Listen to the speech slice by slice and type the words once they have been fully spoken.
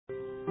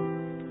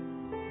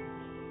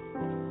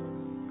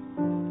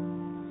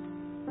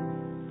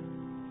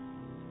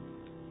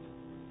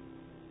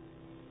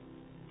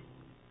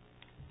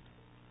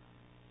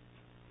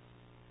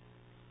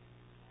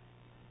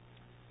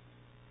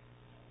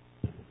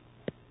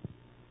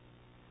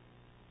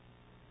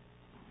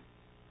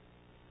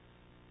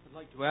I'd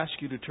like to ask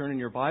you to turn in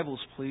your Bibles,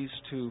 please,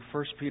 to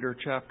 1 Peter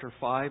chapter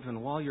 5.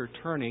 And while you're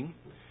turning,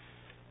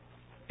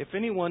 if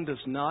anyone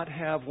does not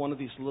have one of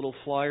these little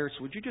flyers,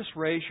 would you just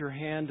raise your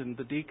hand and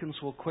the deacons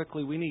will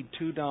quickly. We need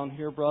 2 down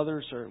here,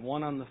 brothers, or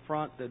 1 on the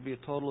front. That'd be a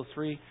total of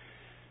 3.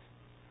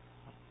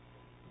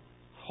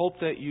 Hope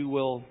that you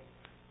will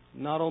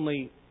not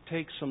only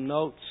take some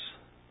notes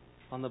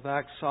on the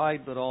back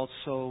side, but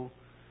also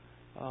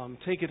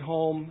take it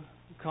home,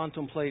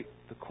 contemplate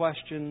the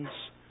questions,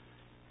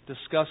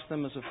 discuss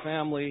them as a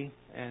family,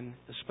 and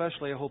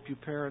especially I hope you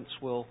parents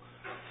will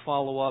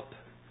follow up,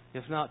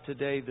 if not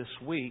today, this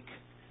week,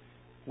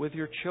 with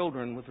your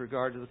children with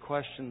regard to the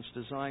questions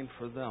designed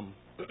for them.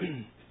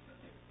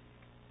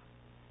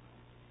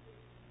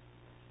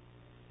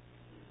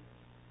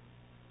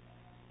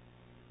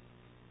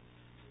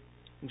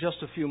 In just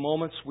a few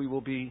moments, we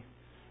will be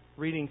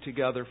reading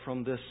together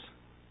from this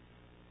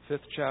 5th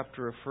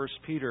chapter of 1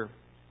 Peter.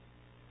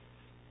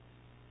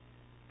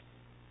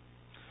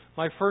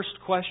 My first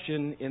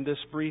question in this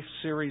brief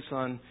series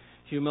on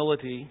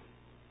humility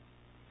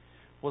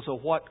was a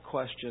what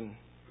question.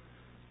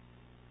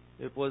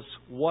 It was,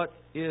 what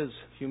is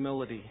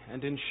humility?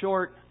 And in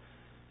short,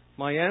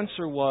 my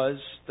answer was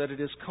that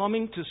it is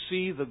coming to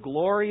see the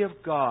glory of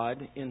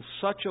God in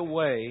such a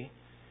way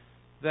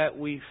that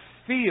we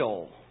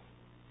feel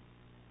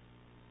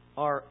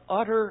our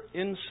utter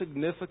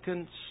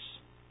insignificance,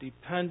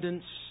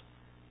 dependence,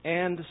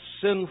 and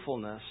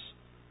sinfulness,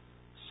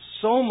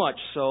 so much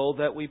so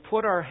that we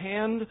put our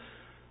hand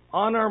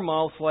on our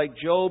mouth like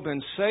Job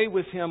and say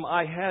with him,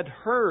 I had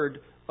heard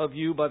of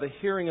you by the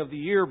hearing of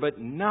the ear, but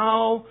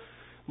now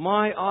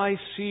my eye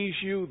sees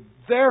you.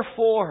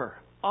 Therefore,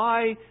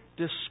 I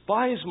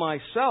despise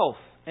myself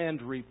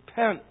and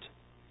repent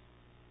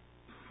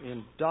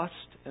in dust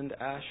and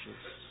ashes.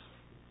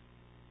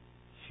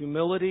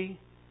 Humility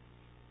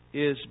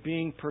is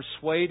being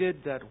persuaded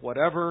that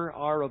whatever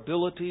our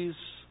abilities,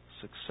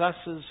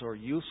 successes, or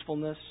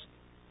usefulness,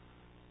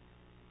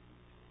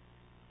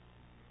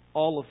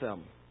 all of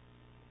them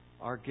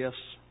are gifts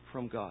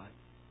from God.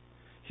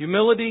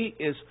 Humility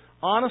is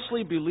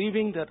honestly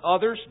believing that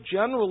others,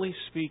 generally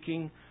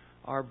speaking,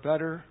 are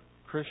better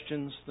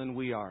Christians than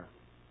we are.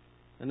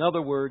 In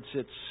other words,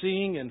 it's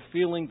seeing and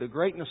feeling the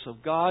greatness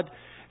of God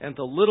and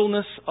the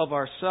littleness of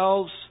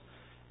ourselves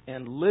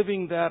and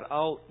living that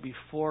out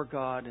before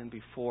God and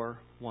before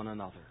one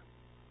another.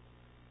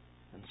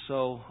 And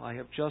so I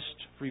have just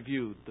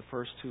reviewed the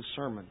first 2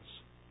 sermons.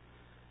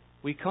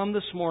 We come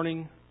this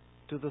morning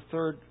to the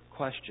third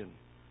question.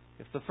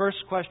 If the first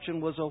question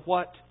was a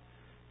what,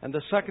 and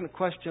the second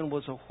question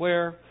was a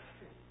where,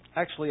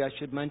 actually I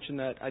should mention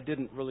that I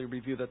didn't really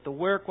review that. The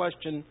where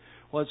question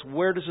was,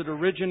 where does it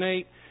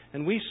originate?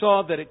 And we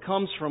saw that it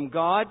comes from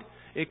God.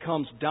 It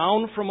comes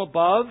down from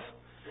above.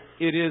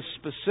 It is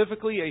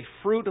specifically a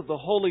fruit of the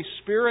Holy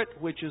Spirit,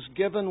 which is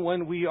given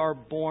when we are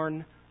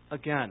born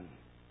again.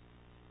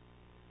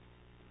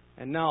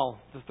 And now,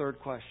 the third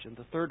question.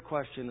 The third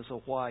question is a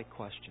why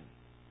question.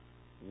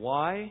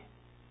 Why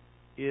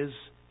is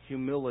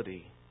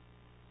humility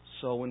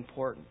so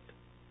important?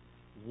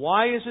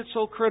 Why is it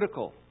so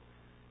critical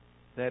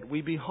that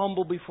we be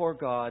humble before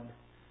God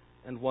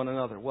and one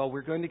another? Well,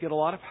 we're going to get a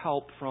lot of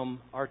help from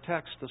our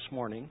text this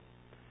morning,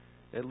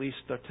 at least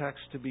the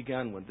text to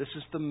begin with. This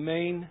is the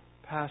main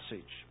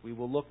passage. We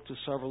will look to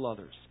several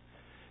others.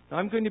 Now,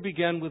 I'm going to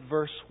begin with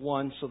verse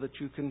 1 so that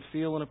you can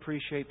feel and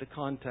appreciate the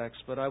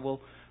context, but I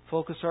will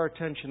focus our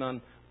attention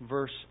on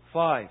verse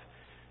 5.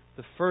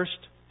 The first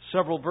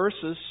several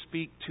verses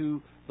speak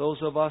to those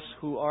of us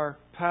who are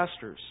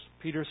pastors.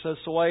 Peter says,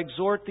 So I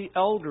exhort the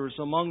elders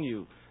among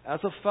you as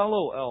a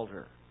fellow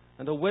elder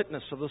and a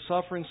witness of the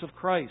sufferings of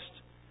Christ,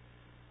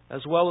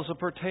 as well as a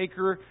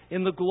partaker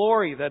in the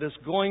glory that is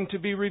going to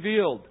be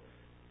revealed.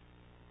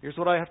 Here's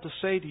what I have to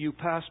say to you,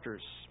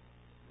 pastors.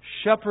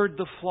 Shepherd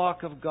the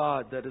flock of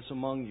God that is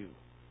among you,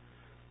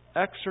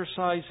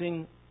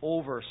 exercising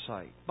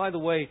oversight. By the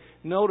way,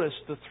 notice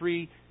the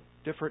 3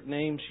 different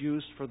names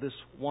used for this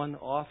one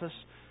office.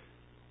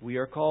 We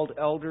are called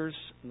elders.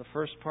 In the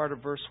first part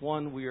of verse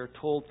 1, we are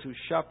told to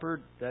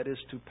shepherd, that is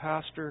to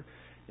pastor.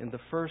 In the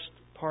first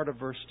part of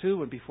verse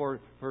 2, and before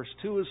verse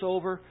 2 is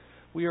over,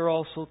 we are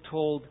also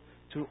told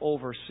to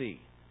oversee.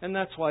 And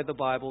that's why the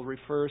Bible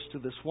refers to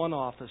this one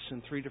office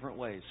in 3 different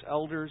ways.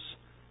 Elders,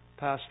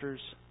 pastors,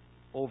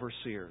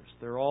 overseers.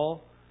 They're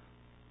all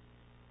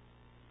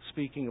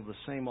speaking of the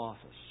same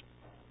office.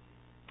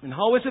 And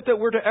how is it that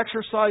we're to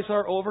exercise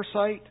our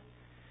oversight?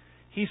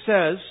 He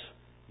says,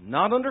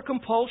 not under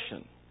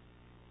compulsion.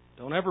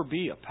 Don't ever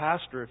be a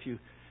pastor if you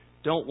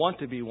don't want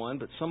to be one,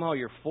 but somehow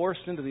you're forced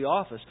into the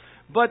office.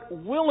 But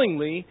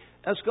willingly,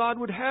 as God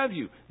would have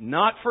you.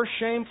 Not for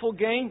shameful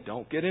gain.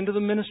 Don't get into the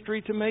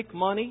ministry to make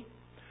money.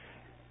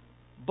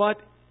 But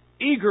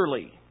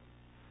eagerly.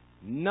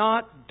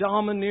 Not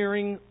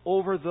domineering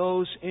over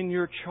those in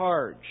your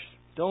charge.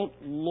 Don't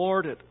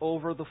lord it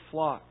over the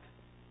flock.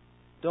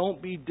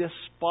 Don't be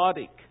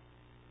despotic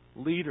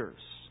leaders.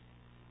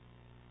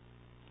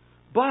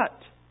 But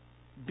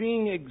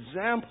being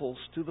examples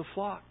to the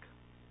flock.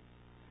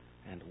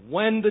 And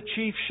when the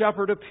chief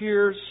shepherd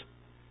appears,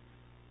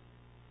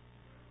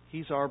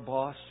 he's our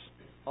boss,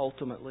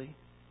 ultimately.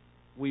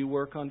 We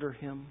work under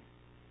him.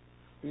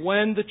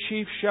 When the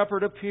chief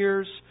shepherd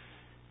appears,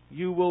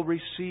 you will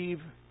receive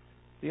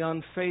the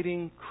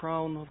unfading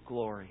crown of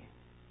glory.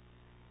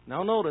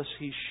 Now notice,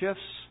 he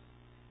shifts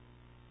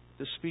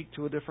to speak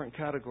to a different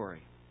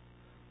category.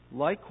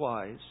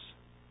 Likewise,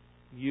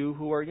 you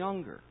who are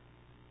younger,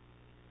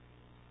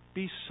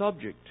 be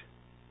subject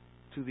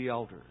to the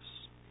elders.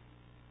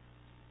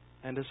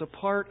 And as a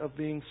part of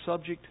being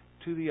subject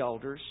to the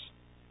elders,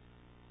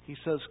 he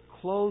says,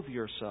 clothe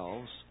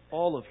yourselves,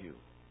 all of you,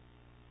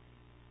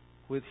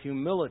 with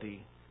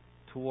humility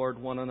toward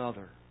one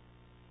another.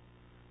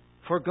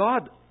 For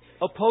God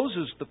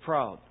opposes the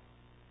proud,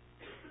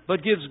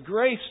 but gives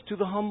grace to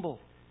the humble.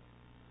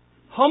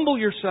 Humble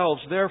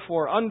yourselves,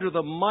 therefore, under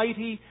the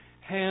mighty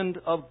hand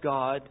of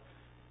God,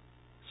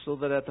 so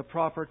that at the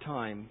proper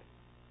time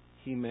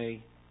He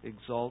may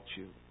exalt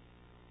you.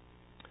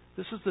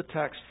 This is the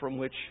text from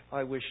which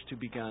I wish to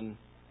begin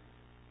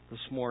this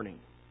morning.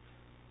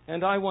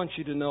 And I want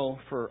you to know,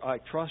 for I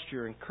trust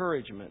your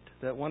encouragement,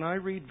 that when I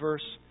read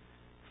verse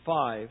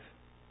 5,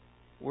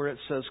 where it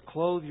says,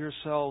 clothe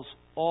yourselves,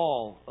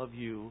 all of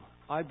you,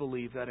 I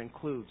believe that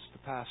includes the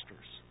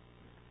pastors.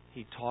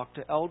 He talked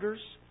to elders,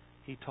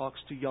 he talks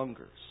to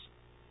youngers.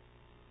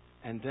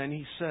 And then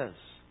he says,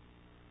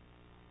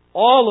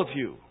 all of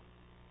you,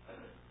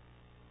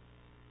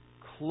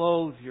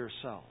 clothe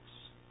yourselves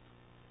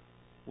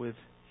with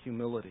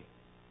humility.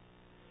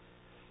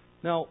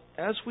 Now,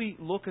 as we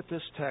look at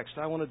this text,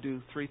 I want to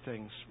do three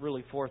things,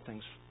 really four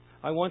things.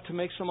 I want to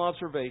make some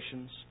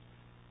observations.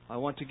 I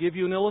want to give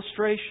you an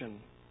illustration.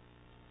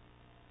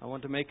 I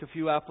want to make a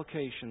few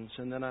applications,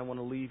 and then I want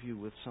to leave you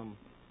with some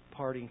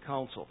parting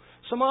counsel.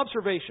 Some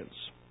observations,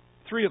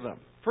 three of them.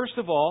 First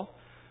of all,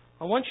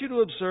 I want you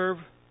to observe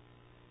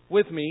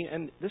with me,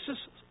 and this is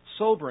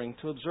sobering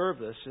to observe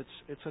this.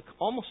 It's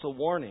almost a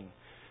warning,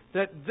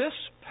 that this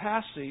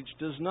passage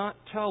does not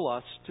tell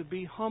us to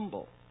be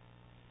humble.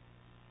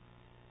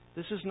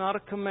 This is not a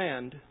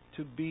command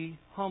to be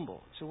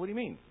humble. So what do you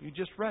mean? You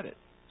just read it.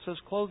 It says,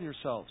 clothe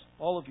yourselves,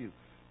 all of you,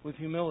 with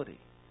humility.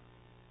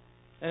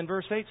 And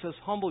verse 8 says,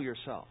 humble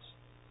yourselves.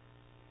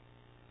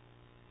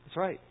 That's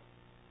right.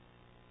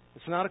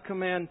 It's not a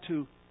command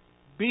to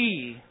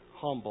be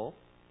humble.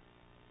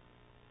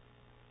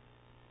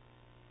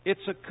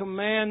 It's a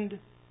command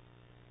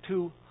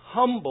to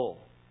humble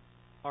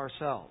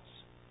ourselves.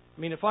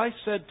 I mean, if I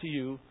said to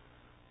you,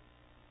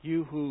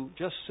 you who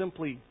just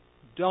simply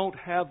don't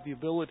have the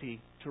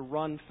ability to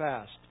run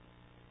fast,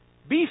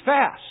 be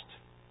fast.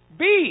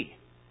 Be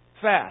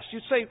fast.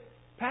 You'd say,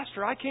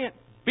 Pastor, I can't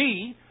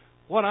be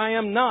what I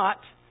am not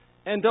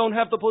and don't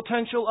have the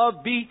potential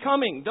of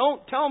becoming.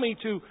 Don't tell me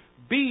to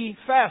be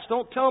fast.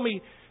 Don't tell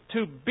me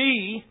to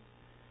be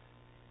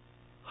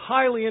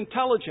highly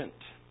intelligent.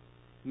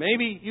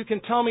 Maybe you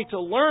can tell me to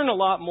learn a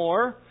lot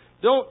more.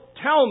 Don't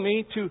tell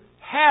me to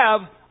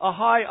have a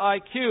high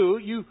IQ.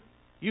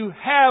 You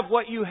have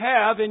what you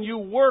have and you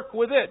work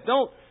with it.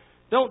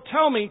 Don't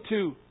tell me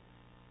to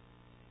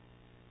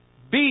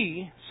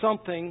be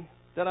something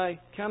that I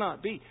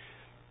cannot be.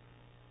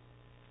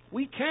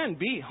 We can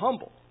be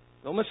humble.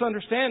 Don't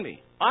misunderstand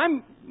me.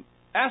 I'm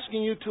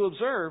asking you to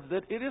observe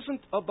that it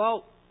isn't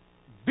about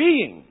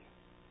being.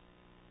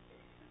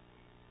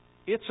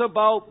 It's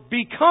about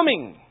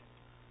becoming.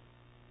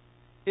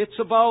 It's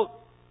about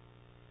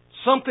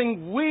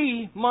something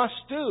we must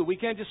do. We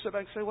can't just sit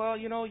back and say, well,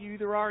 you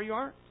either are or you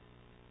aren't.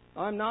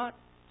 I'm not,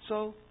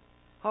 so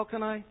how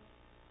can I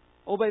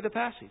obey the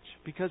passage?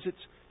 Because it's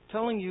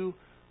telling you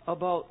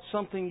about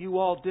something you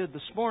all did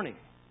this morning.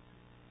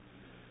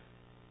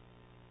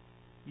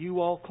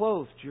 You all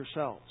clothed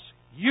yourselves.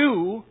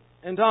 You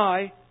and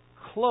I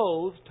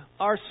clothed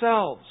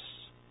ourselves.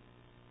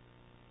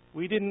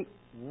 We didn't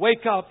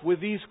wake up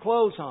with these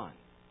clothes on.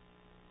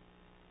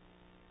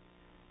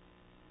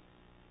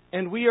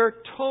 And we are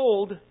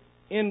told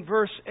in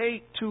verse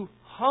 8 to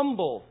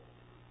humble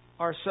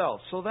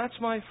ourselves. So that's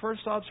my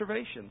first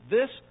observation.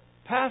 This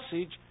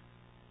passage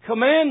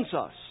commands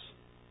us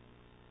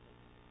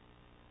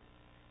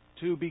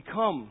to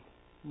become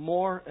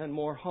more and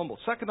more humble.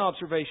 Second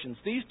observation,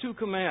 these two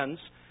commands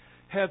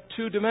have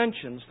two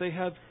dimensions. They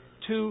have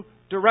two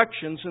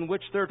directions in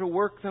which they're to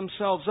work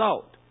themselves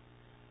out.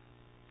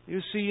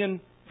 You see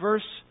in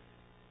verse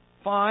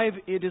 5,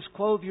 it is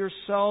clothe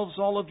yourselves,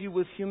 all of you,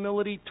 with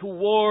humility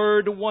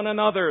toward one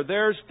another.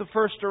 There's the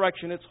first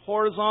direction. It's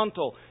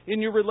horizontal.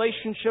 In your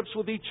relationships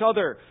with each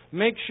other,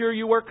 make sure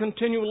you are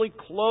continually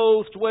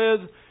clothed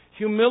with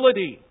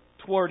humility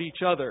toward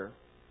each other.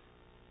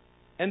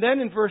 And then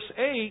in verse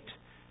 8,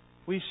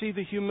 we see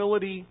the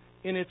humility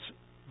in its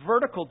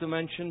vertical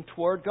dimension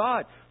toward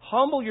God.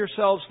 Humble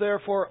yourselves,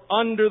 therefore,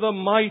 under the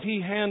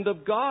mighty hand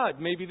of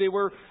God. Maybe they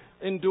were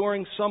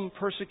enduring some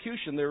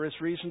persecution. There is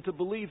reason to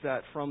believe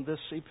that from this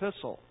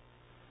epistle.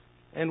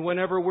 And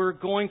whenever we're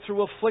going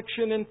through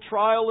affliction and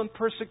trial and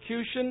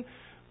persecution,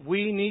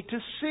 we need to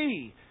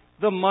see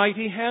the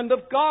mighty hand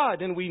of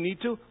God, and we need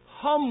to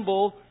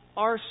humble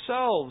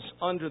ourselves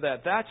under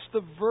that. That's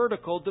the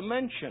vertical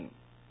dimension.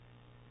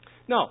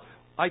 Now,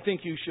 I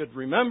think you should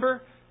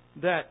remember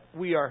that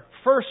we are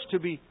first to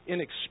be in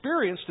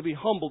experience, to be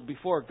humbled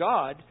before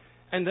God,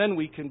 and then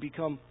we can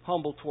become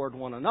humble toward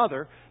one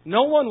another.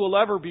 No one will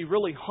ever be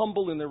really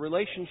humble in their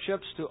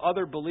relationships to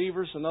other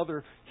believers and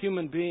other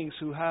human beings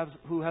who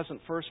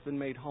hasn't first been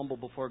made humble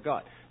before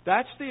God.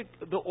 That's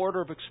the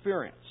order of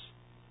experience.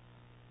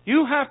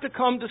 You have to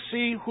come to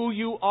see who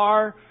you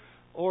are,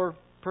 or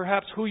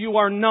perhaps who you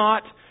are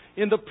not,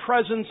 in the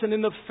presence and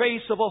in the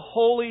face of a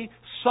holy,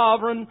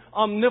 sovereign,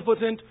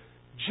 omnipotent,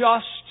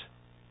 just,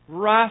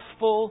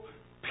 wrathful,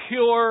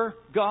 pure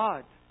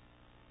God.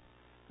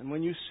 And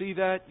when you see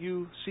that,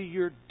 you see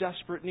your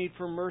desperate need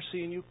for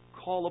mercy, and you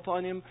call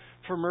upon Him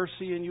for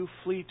mercy, and you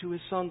flee to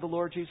His Son, the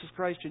Lord Jesus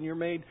Christ, and you're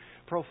made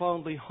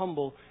profoundly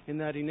humble in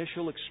that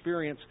initial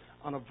experience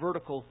on a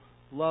vertical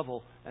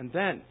level. And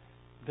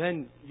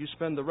then you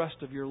spend the rest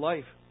of your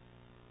life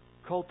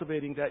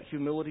cultivating that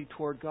humility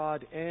toward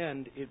God,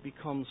 and it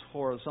becomes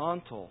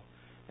horizontal.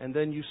 And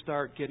then you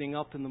start getting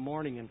up in the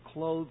morning and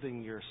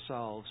clothing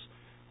yourselves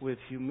with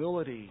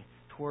humility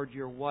toward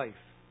your wife,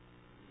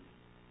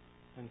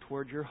 and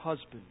toward your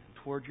husband,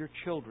 and toward your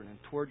children, and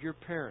toward your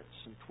parents,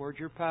 and toward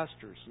your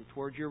pastors, and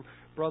toward your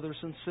brothers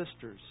and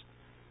sisters,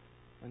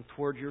 and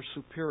toward your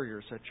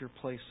superiors at your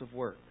place of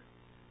work.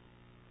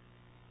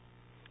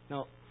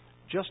 Now,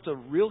 just a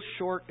real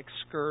short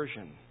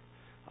excursion.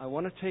 I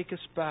want to take us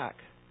back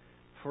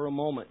for a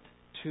moment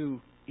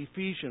to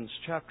Ephesians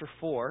chapter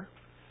 4.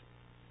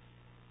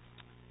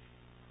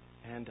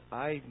 And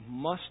I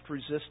must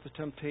resist the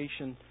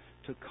temptation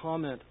to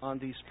comment on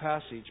these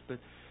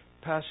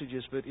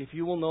passages, but if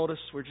you will notice,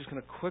 we're just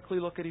going to quickly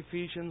look at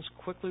Ephesians,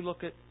 quickly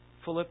look at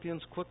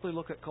Philippians, quickly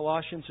look at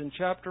Colossians. In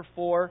chapter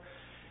 4,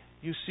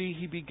 you see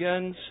he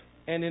begins,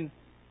 and in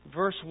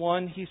verse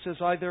 1, he says,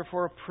 I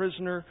therefore, a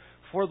prisoner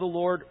for the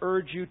Lord,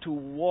 urge you to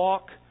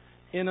walk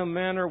in a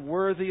manner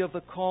worthy of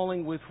the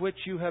calling with which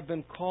you have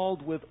been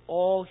called, with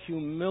all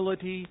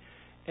humility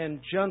and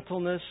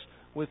gentleness,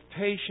 with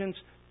patience,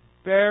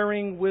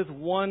 bearing with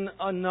one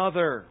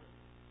another,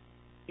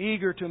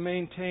 eager to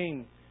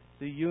maintain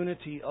the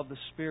unity of the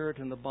Spirit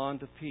and the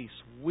bond of peace.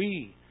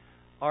 We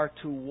are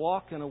to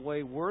walk in a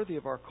way worthy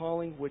of our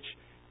calling, which,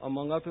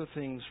 among other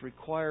things,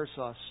 requires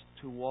us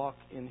to walk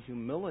in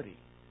humility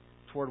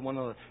toward one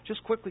another.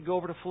 Just quickly go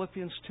over to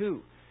Philippians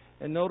 2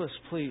 and notice,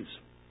 please,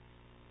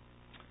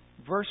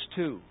 verse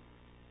 2.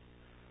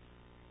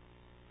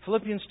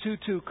 Philippians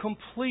 2:2,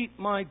 complete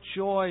my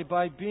joy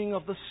by being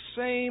of the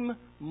same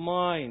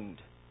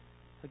mind.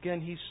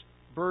 Again, he's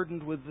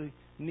burdened with the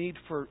need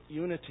for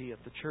unity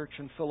at the church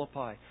in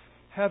Philippi.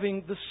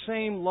 Having the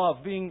same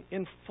love, being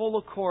in full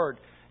accord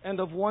and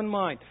of one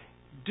mind.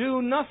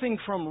 Do nothing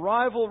from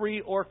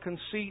rivalry or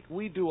conceit.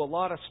 We do a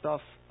lot of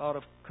stuff out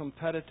of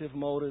competitive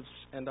motives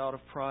and out of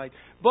pride.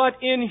 But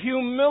in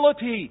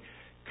humility,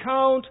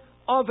 count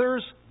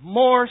others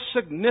more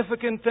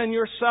significant than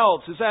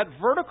yourselves. Is that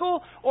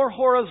vertical or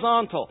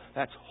horizontal?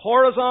 That's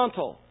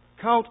horizontal.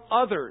 Count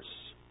others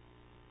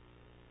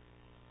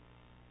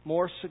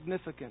more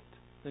significant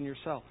than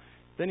yourself.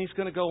 Then he's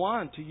going to go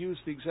on to use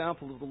the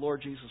example of the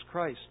Lord Jesus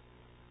Christ,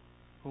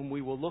 whom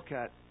we will look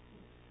at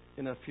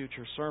in a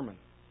future sermon.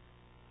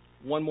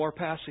 One more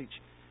passage.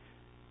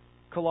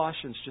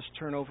 Colossians, just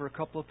turn over a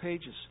couple of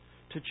pages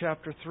to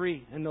chapter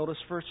 3 and notice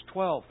verse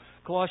 12.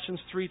 Colossians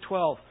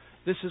 3:12.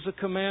 This is a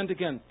command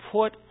again.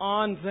 Put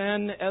on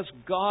then as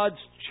God's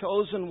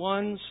chosen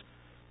ones.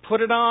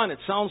 Put it on. It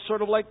sounds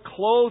sort of like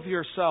clothe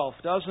yourself,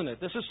 doesn't it?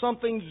 This is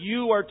something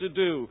you are to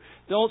do.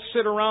 Don't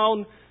sit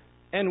around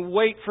and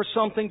wait for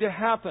something to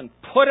happen.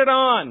 Put it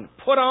on.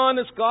 Put on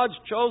as God's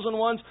chosen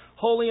ones,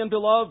 holy and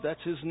beloved.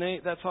 That's His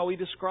name. That's how He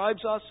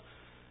describes us.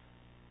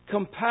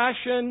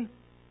 Compassion,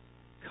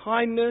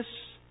 kindness,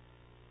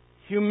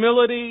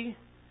 humility,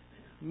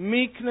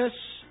 meekness,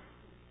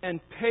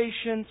 and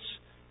patience,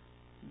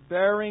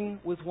 bearing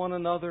with one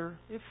another.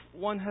 If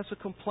one has a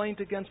complaint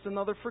against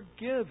another,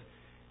 forgive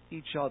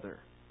each other,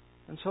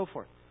 and so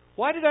forth.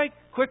 Why did I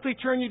quickly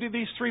turn you to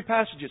these three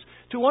passages?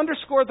 To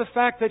underscore the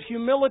fact that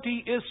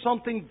humility is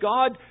something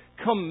God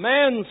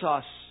commands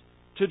us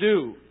to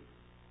do.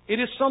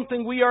 It is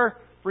something we are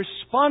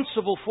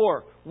responsible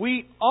for.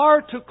 We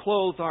are to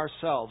clothe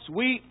ourselves.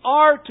 We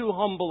are to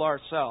humble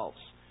ourselves.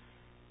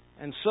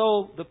 And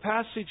so the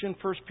passage in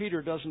 1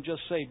 Peter doesn't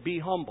just say, be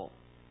humble.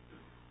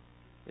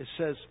 It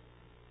says,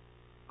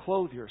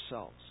 clothe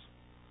yourselves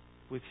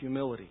with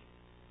humility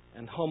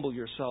and humble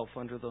yourself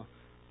under the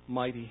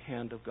mighty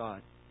hand of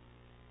God.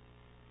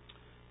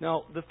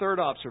 Now, the third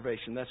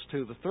observation, that's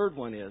two. The third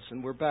one is,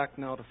 and we're back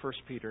now to 1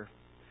 Peter.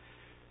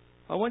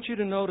 I want you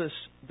to notice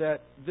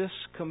that this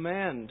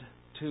command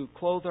to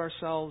clothe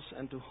ourselves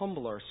and to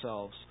humble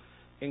ourselves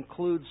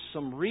includes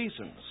some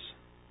reasons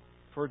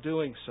for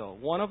doing so.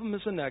 One of them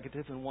is a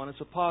negative and one is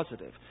a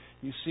positive.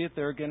 You see it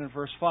there again in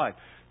verse 5.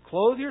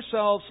 Clothe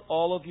yourselves,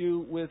 all of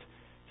you, with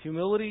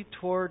humility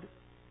toward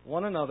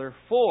one another.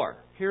 For,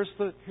 here's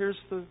the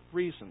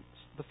reasons,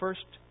 the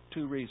first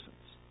two reasons.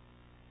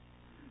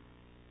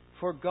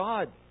 For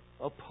God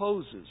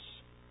opposes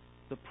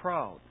the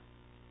proud,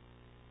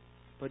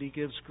 but He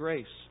gives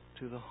grace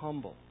to the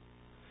humble.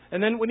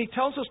 And then when He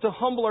tells us to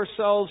humble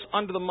ourselves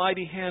under the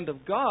mighty hand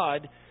of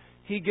God,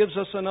 He gives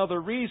us another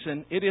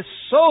reason. It is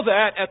so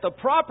that at the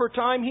proper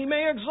time He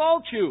may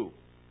exalt you.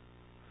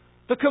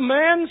 The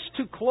commands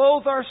to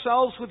clothe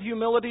ourselves with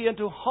humility and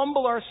to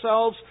humble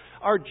ourselves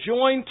are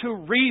joined to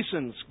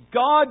reasons.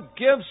 God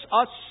gives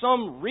us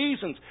some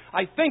reasons.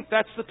 I think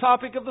that's the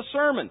topic of the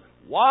sermon.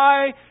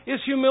 Why is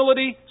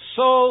humility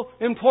so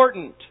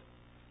important?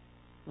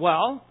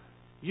 Well,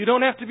 you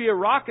don't have to be a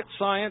rocket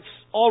science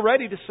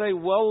already to say,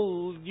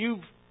 well,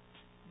 you've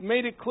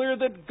made it clear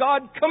that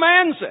God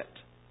commands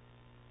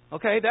it.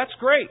 Okay, that's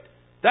great.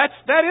 That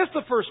is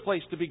the first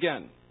place to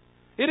begin.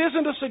 It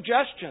isn't a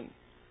suggestion.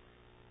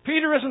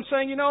 Peter isn't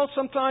saying,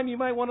 sometime you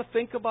might want to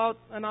think about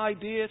an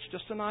idea. It's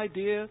just an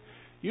idea.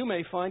 You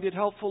may find it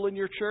helpful in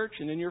your church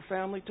and in your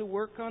family to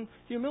work on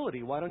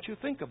humility. Why don't you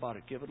think about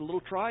it? Give it a little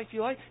try if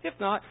you like. If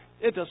not,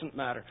 it doesn't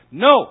matter.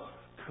 No!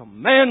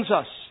 Commands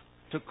us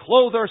to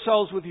clothe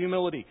ourselves with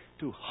humility,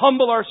 to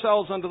humble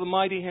ourselves under the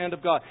mighty hand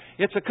of God.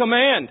 It's a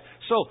command.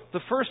 So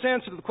the first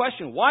answer to the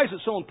question, why is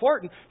it so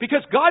important?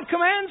 Because God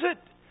commands it.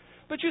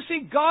 But you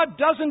see, God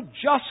doesn't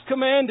just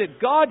command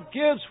it. God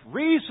gives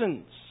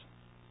reasons.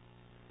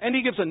 And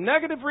He gives a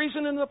negative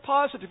reason and a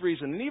positive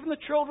reason. And even the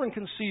children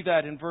can see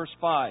that in verse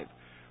 5.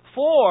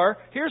 For,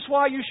 here's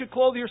why you should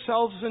clothe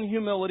yourselves in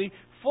humility.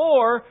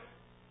 For,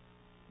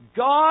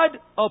 God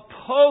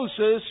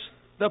opposes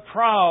the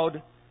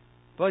proud,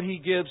 but He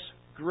gives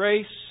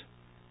grace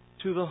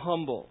to the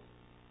humble.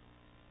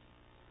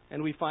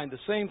 And we find the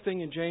same thing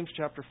in James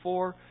chapter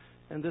 4.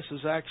 And this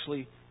is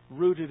actually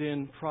rooted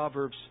in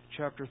Proverbs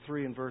chapter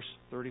 3 and verse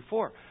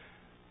 34.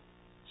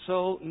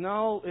 So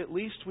now at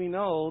least we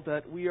know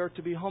that we are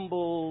to be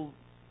humble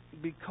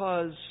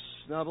because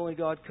not only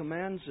God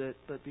commands it,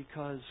 but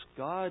because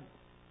God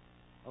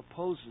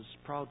opposes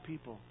proud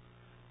people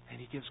and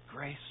He gives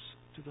grace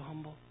to the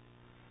humble.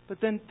 But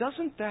then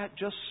doesn't that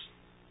just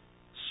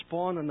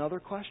spawn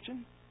another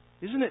question?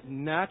 Isn't it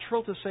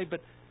natural to say,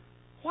 but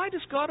why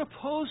does God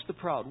oppose the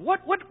proud? What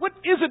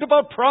is it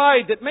about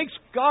pride that makes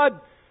God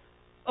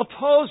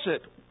oppose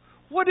it?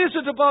 What is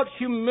it about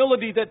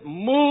humility that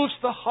moves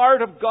the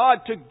heart of God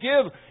to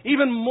give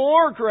even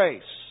more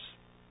grace?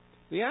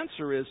 The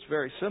answer is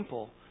very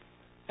simple.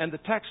 And the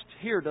text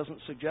here doesn't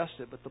suggest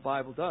it, but the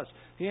Bible does.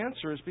 The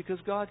answer is because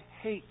God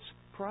hates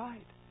pride.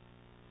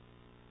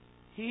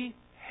 He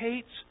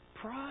hates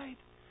pride.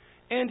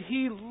 And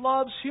He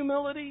loves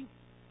humility.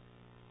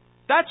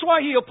 That's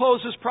why He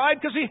opposes pride,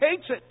 because He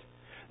hates it.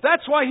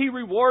 That's why He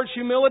rewards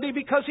humility,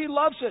 because He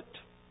loves it.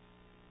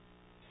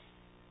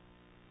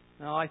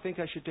 Now, I think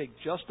I should take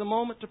just a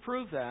moment to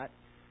prove that.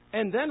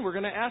 And then we're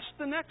going to ask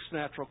the next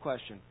natural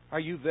question. Are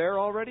you there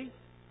already?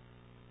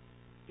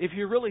 If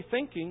you're really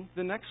thinking,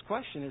 the next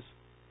question is,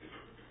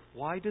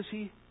 why does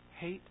He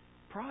hate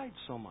pride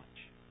so much?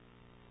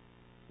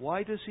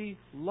 Why does He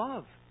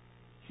love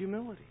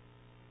humility?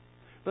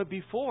 But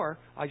before,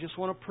 I just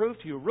want to prove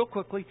to you real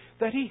quickly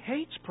that He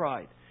hates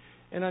pride.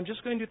 And I'm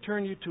just going to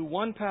turn you to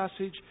one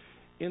passage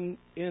in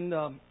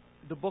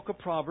the book of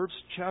Proverbs,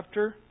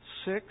 chapter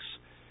 6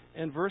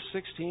 and verse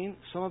 16.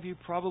 Some of you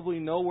probably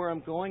know where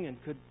I'm going and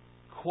could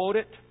quote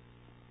it.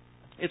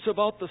 It's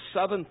about the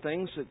 7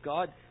 things that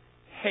God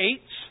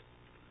hates.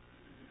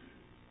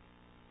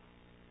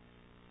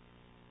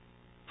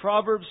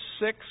 Proverbs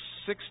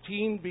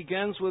 6:16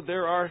 begins with,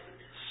 there are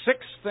 6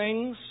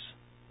 things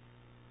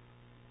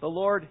the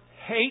Lord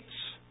hates.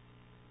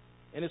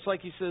 And it's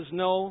like He says,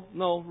 no,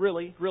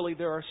 really,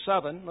 there are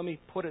 7. Let me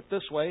put it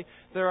this way.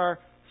 There are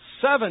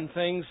 7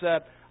 things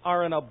that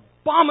are an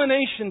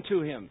abomination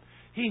to Him.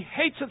 He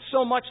hates it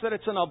so much that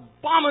it's an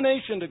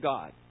abomination to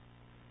God.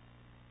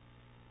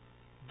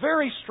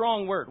 Very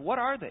strong word. What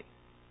are they?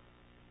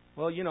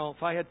 Well,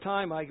 if I had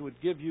time, I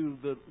would give you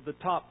the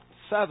top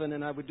 7,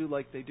 and I would do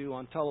like they do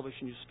on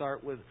television. You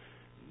start with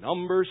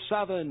number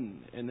 7,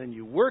 and then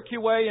you work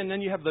your way, and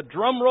then you have the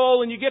drum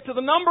roll, and you get to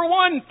the number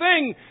 1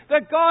 thing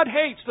that God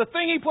hates, the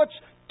thing He puts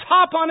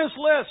top on His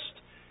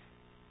list.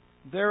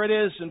 There it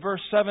is in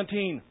verse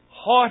 17.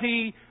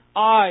 Haughty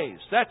eyes.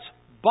 That's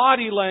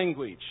body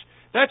language.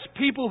 That's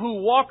people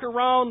who walk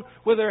around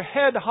with their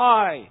head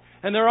high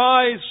and their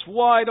eyes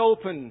wide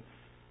open,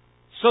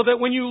 so that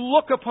when you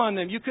look upon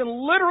them, you can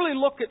literally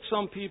look at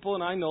some people,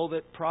 and I know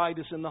that pride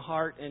is in the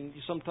heart, and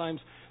sometimes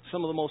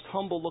some of the most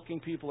humble-looking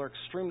people are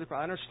extremely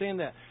proud. I understand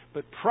that.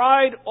 But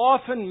pride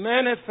often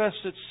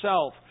manifests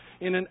itself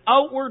in an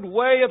outward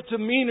way of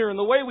demeanor, in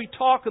the way we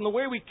talk, and the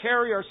way we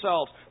carry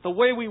ourselves, the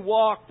way we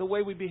walk, the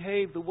way we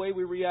behave, the way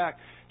we react,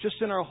 just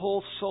in our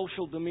whole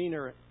social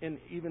demeanor, and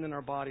even in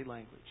our body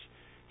language.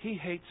 He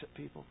hates it,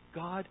 people.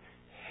 God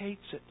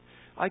hates it.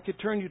 I could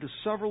turn you to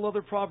several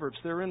other Proverbs.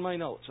 They're in my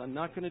notes. I'm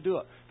not going to do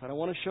it. But I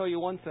want to show you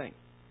one thing.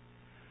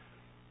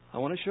 I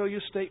want to show you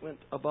a statement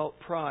about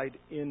pride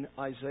in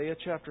Isaiah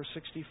chapter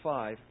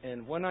 65.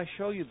 And when I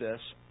show you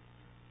this,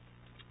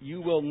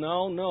 you will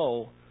now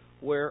know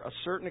where a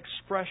certain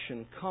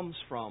expression comes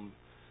from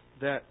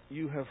that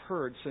you have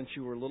heard since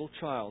you were a little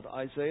child.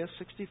 Isaiah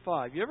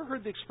 65. You ever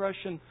heard the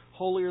expression,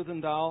 holier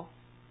than thou?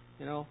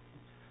 You know,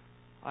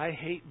 I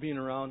hate being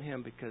around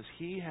him because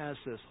he has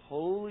this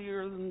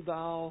holier than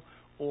thou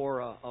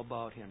aura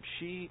about him.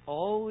 She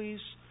always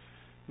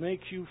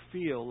makes you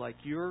feel like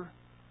you're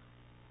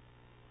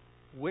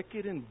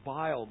wicked and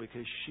vile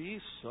because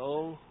she's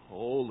so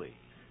holy.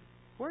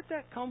 Where'd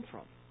that come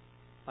from?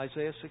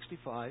 Isaiah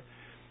 65.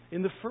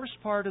 In the first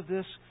part of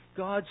this,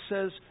 God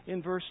says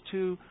in verse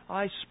 2,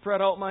 I spread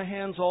out my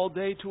hands all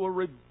day to a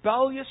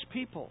rebellious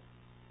people.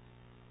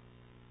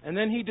 And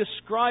then He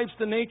describes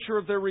the nature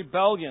of their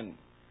rebellion.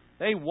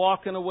 They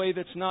walk in a way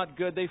that's not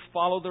good. They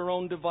follow their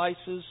own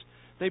devices.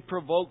 They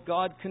provoke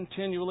God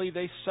continually.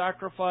 They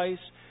sacrifice.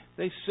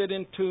 They sit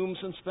in tombs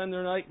and spend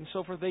their night and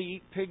so forth. They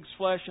eat pig's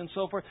flesh and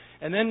so forth.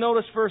 And then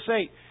notice verse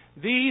 8.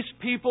 These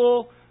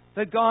people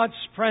that God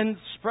spreads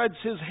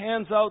His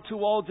hands out to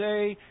all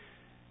day,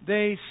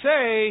 they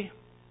say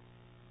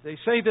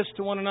this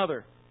to one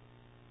another.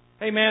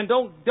 Hey man,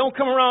 don't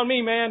come around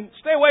me, man.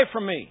 Stay away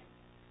from me.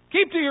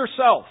 Keep to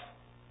yourself.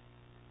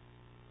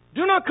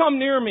 Do not come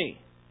near me.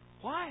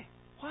 Why?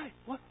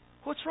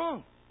 What's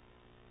wrong?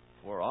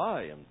 For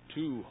I am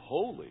too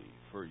holy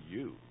for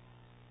you.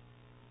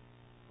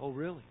 Oh,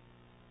 really?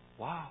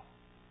 Wow.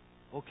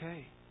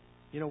 Okay.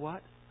 You know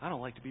what? I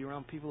don't like to be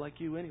around people like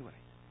you anyway.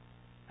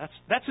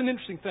 That's an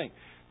interesting thing.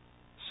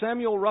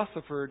 Samuel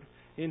Rutherford,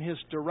 in his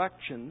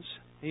directions,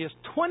 he has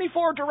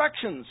 24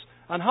 directions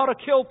on how to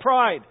kill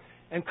pride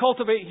and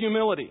cultivate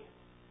humility.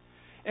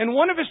 And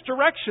one of his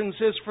directions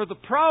is for the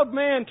proud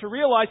man to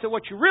realize that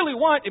what you really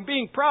want in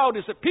being proud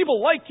is that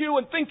people like you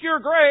and think you're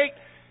great.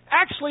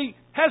 Actually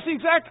has the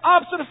exact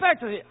opposite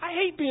effect. I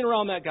hate being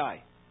around that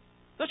guy.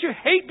 Don't you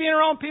hate being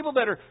around people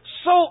that are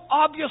so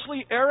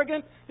obviously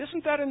arrogant?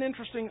 Isn't that an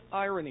interesting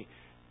irony?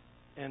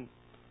 And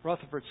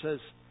Rutherford says,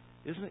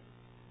 isn't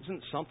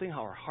it something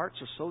how our hearts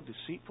are so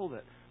deceitful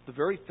that the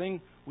very thing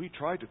we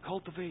try to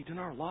cultivate in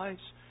our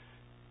lives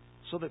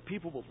so that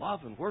people will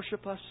love and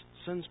worship us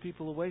sends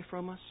people away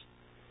from us?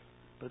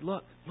 But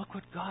look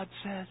what God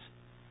says.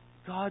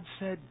 God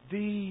said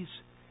these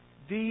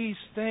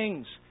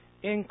things,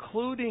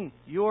 including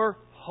your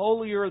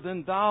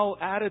holier-than-thou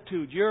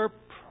attitude, your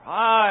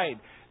pride,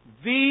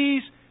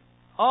 these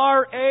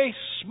are a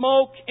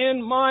smoke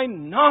in my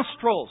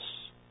nostrils,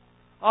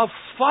 a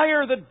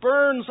fire that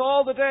burns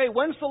all the day.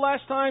 When's the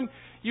last time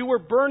you were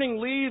burning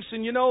leaves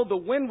and the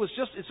wind was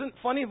just... Isn't it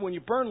funny when you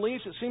burn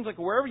leaves, it seems like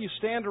wherever you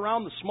stand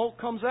around, the smoke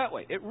comes that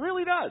way. It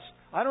really does.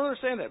 I don't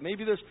understand that.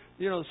 Maybe there's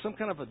some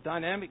kind of a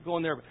dynamic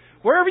going there. But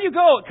wherever you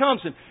go, it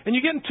comes. And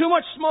you're getting too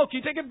much smoke.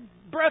 You take a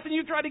breath and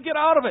you try to get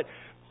out of it.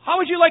 How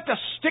would you like to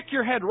stick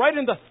your head right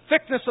in the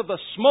thickness of the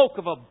smoke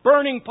of a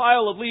burning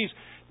pile of leaves?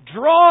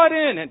 Draw it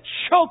in and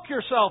choke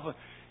yourself.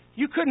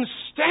 You couldn't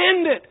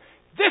stand it.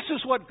 This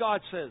is what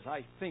God says,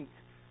 I think,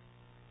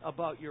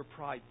 about your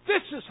pride.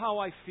 This is how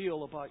I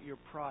feel about your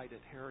pride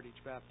at Heritage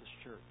Baptist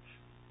Church.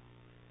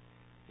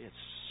 It's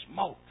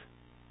smoke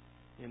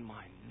in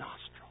my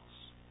nostrils.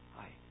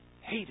 I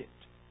hate it.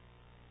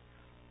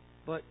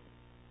 But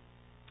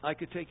I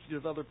could take you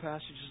to other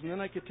passages, and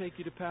then I could take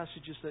you to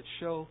passages that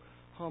show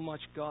how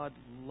much God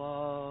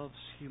loves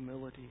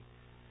humility.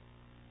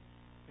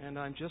 And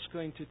I'm just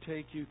going to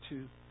take you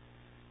to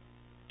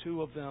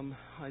two of them,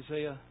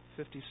 Isaiah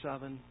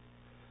 57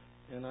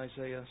 and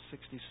Isaiah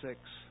 66.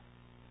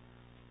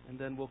 And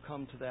then we'll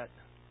come to that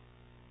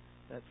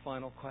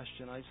final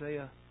question.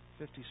 Isaiah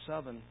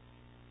 57.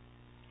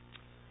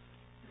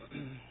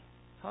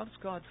 How does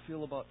God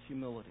feel about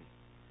humility?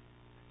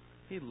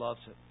 He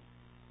loves it.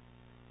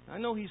 I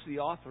know He's the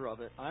author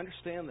of it. I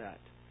understand that.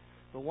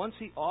 But once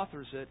He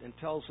authors it and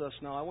tells us,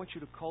 now I want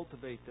you to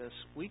cultivate this,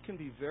 we can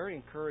be very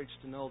encouraged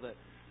to know that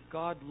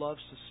God loves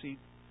to see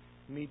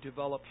me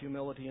develop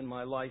humility in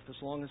my life as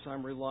long as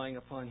I'm relying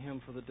upon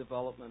Him for the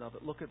development of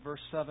it. Look at verse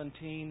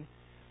 17.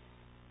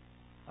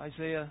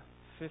 Isaiah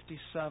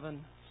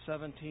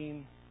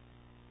 57:17.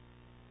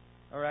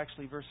 Or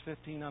actually verse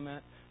 15 I'm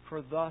at.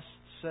 For thus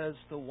says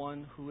the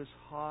one who is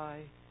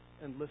high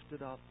and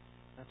lifted up,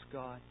 that's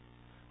God,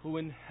 who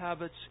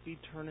inhabits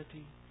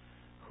eternity,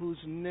 whose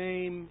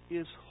name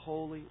is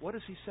holy. What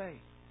does He say?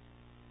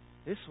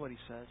 This is what He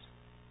says.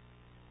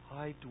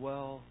 I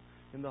dwell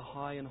in the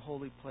high and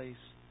holy place,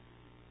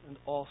 and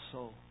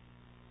also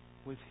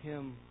with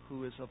him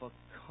who is of a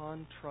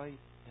contrite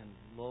and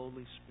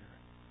lowly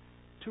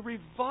spirit, to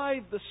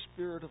revive the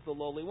spirit of the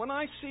lowly. When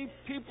I see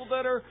people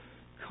that are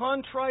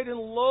contrite and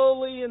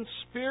lowly in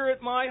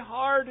spirit, my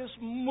heart is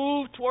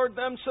moved toward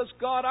them, says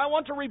God. I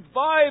want to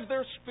revive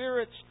their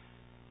spirits.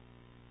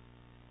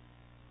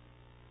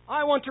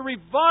 I want to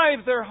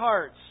revive their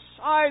hearts.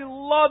 I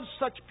love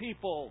such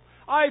people.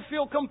 I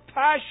feel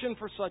compassion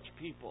for such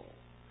people.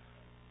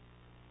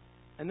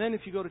 And then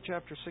if you go to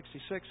chapter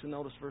 66 and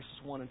notice verses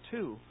 1 and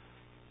 2,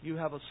 you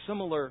have a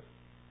similar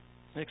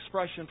An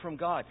expression from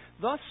God.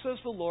 Thus says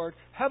the Lord,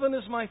 heaven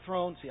is my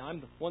throne. See,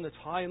 I'm the one that's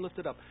high and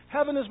lifted up.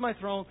 Heaven is my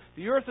throne.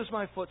 The earth is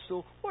my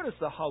footstool. What is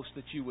the house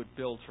that you would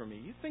build for me?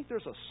 You think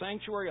there's a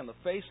sanctuary on the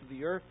face of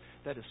the earth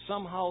that is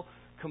somehow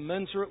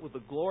commensurate with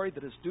the glory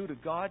that is due to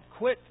God?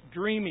 Quit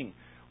dreaming.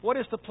 What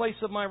is the place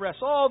of my rest?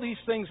 All these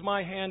things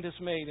my hand has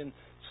made, and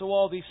so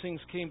all these things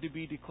came to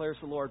be, declares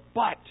the Lord.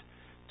 But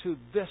to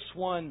this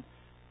one,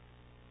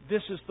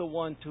 this is the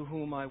one to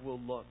whom I will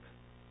look.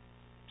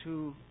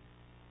 To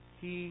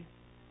he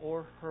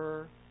or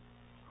her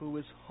who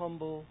is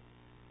humble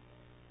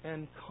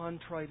and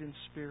contrite in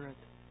spirit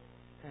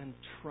and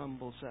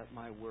trembles at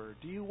my word.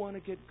 Do you want to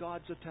get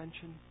God's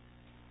attention?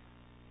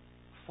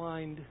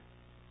 Find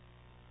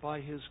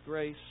by His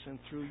grace and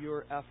through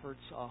your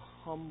efforts a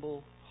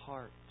humble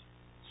heart.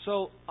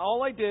 So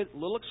all I did, a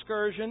little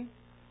excursion,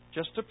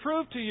 just to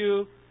prove to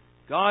you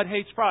God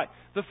hates pride.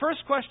 The first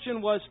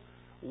question was,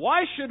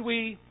 why should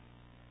we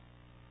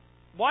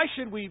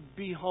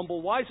be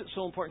humble? Why is it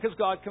so important? Because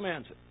God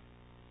commands it.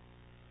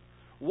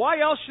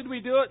 Why else should we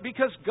do it?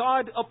 Because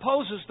God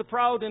opposes the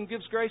proud and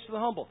gives grace to the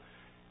humble.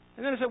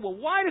 And then I said, well,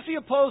 why does He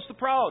oppose the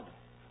proud?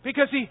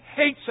 Because He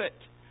hates it.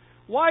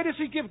 Why does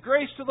He give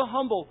grace to the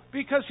humble?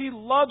 Because He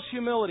loves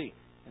humility.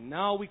 And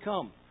now we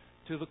come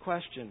to the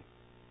question,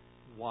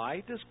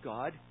 why does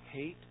God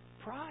hate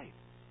pride?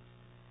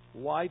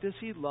 Why does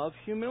He love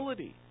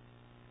humility?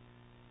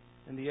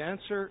 And the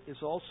answer is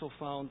also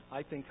found,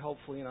 I think,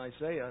 helpfully in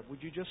Isaiah.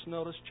 Would you just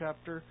notice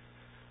chapter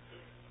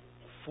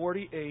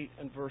 48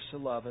 and verse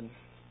 11?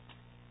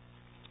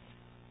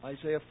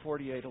 Isaiah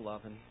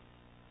 48:11.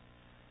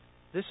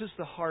 This is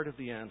the heart of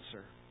the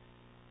answer.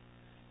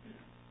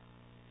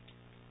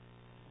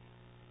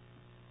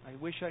 I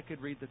wish I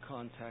could read the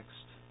context.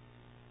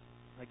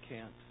 I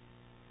can't.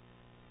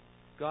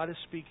 God is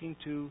speaking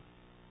to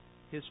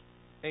His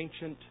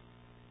ancient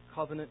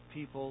covenant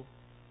people,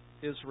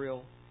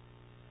 Israel.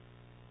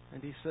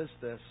 And He says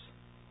this.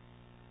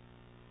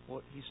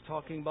 Well, He's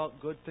talking about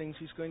good things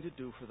He's going to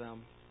do for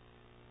them.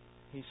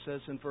 He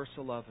says in verse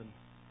 11,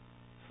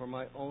 for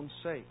my own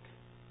sake.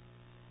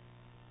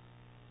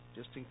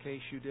 Just in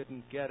case you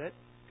didn't get it,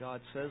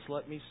 God says,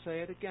 let me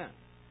say it again.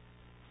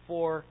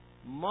 For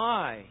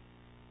my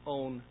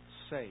own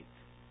sake,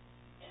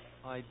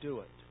 I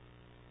do it.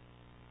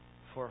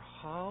 For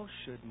how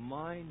should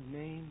my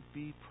name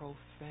be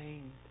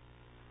profaned?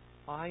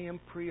 I am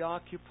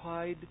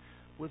preoccupied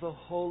with a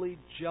holy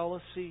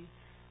jealousy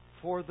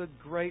for the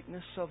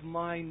greatness of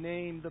my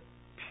name, the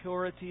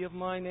purity of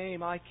my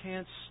name. I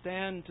can't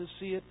stand to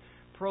see it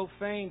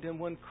profaned. And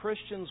when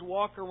Christians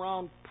walk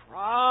around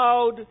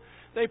proud,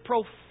 they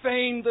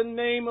profane the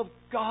name of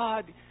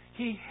God.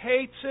 He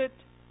hates it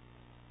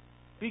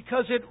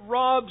because it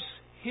robs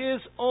His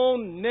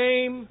own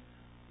name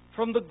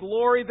from the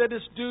glory that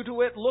is due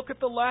to it. Look at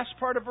the last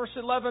part of verse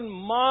 11.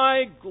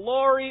 My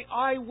glory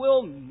I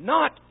will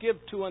not give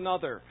to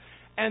another.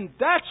 And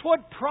that's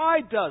what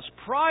pride does.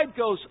 Pride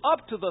goes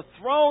up to the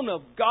throne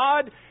of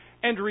God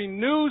and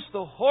renews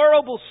the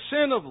horrible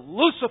sin of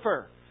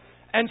Lucifer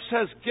and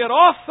says, get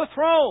off the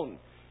throne.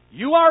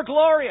 You are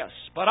glorious,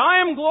 but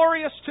I am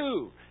glorious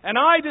too. And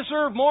I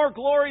deserve more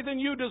glory than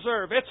you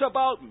deserve. It's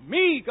about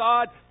me,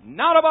 God,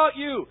 not about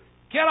you.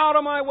 Get out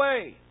of my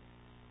way.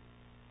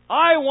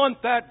 I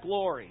want that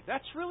glory.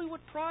 That's really what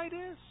pride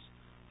is.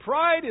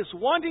 Pride is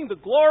wanting the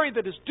glory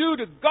that is due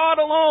to God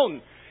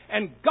alone.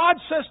 And God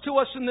says to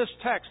us in this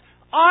text,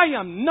 I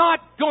am not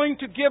going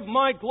to give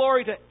my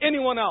glory to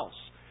anyone else.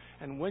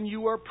 And when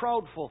you are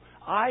proudful,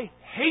 I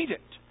hate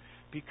it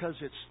because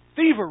it's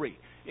thievery.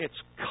 It's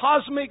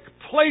cosmic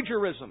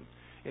plagiarism.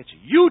 It's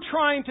you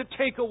trying to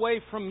take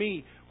away from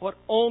me what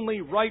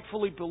only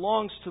rightfully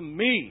belongs to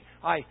me.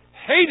 I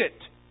hate it.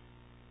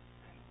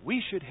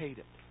 We should hate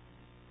it.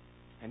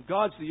 And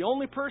God's the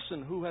only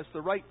person who has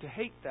the right to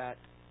hate that,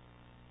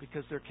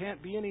 because there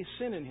can't be any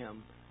sin in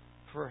Him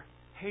for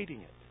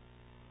hating it.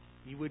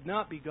 He would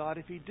not be God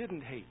if He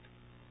didn't hate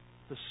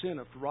the sin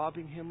of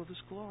robbing Him of His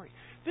glory.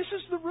 This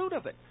is the root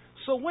of it.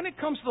 So when it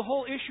comes to the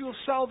whole issue of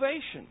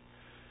salvation,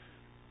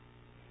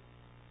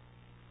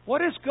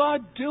 what is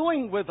God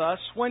doing with us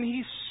when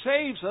He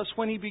saves us,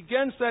 when He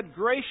begins that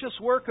gracious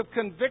work of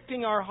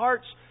convicting our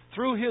hearts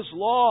through His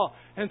law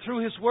and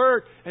through His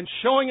Word and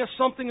showing us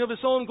something of His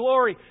own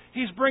glory?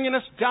 He's bringing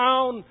us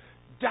down,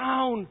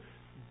 down,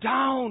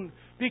 down,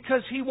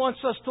 because He wants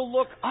us to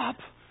look up,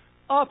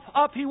 up,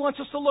 up. He wants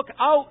us to look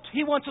out.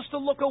 He wants us to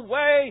look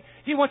away.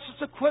 He wants us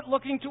to quit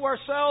looking to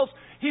ourselves.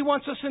 He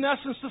wants us, in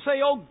essence, to say,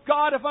 oh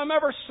God, if I'm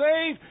ever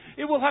saved,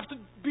 it will have to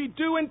be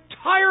due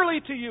entirely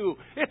to You.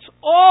 It's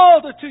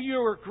all to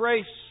Your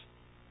grace.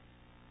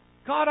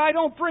 God, I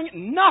don't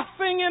bring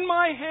nothing in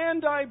my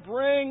hand I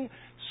bring.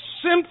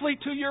 Simply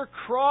to Your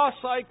cross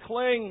I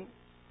cling.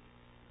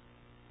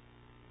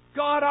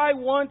 God, I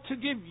want to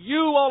give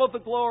You all of the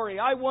glory.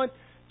 I want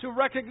to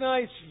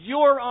recognize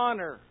Your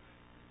honor.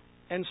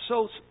 And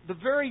so the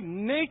very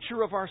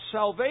nature of our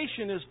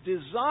salvation is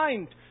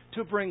designed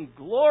to bring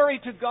glory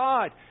to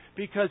God.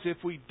 Because if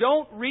we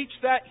don't reach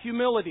that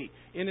humility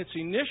in its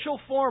initial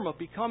form of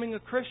becoming a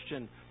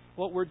Christian,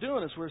 what we're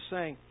doing is we're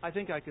saying, I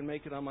think I can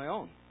make it on my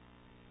own.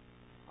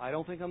 I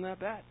don't think I'm that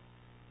bad.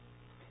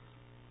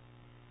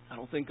 I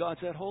don't think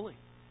God's that holy.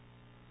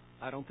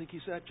 I don't think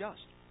He's that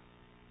just.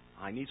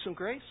 I need some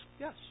grace?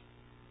 Yes.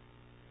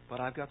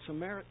 But I've got some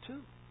merit too.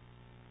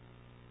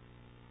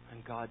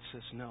 And God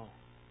says, no,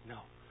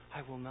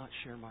 I will not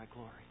share my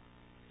glory.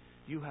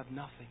 You have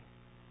nothing.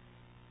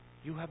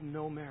 You have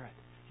no merit.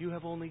 You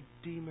have only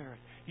demerit.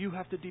 You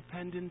have to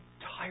depend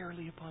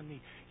entirely upon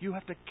me. You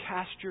have to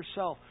cast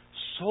yourself,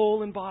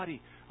 soul and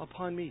body,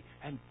 upon me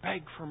and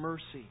beg for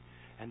mercy.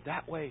 And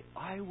that way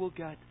I will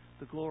get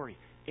the glory.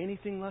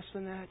 Anything less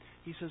than that,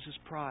 He says, is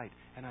pride.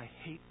 And I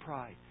hate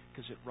pride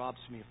because it robs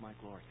me of my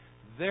glory.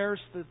 There's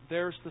the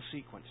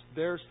sequence.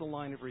 There's the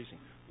line of reasoning.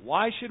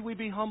 Why should we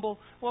be humble?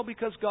 Well,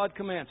 because God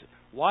commands it.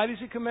 Why does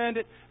He command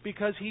it?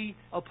 Because He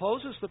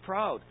opposes the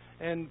proud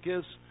and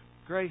gives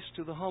grace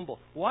to the humble.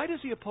 Why does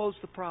He oppose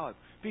the proud?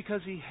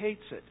 Because He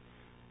hates it.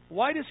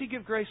 Why does He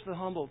give grace to the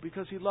humble?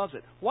 Because He loves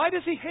it. Why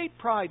does He hate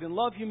pride and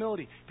love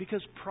humility?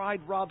 Because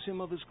pride robs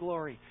Him of His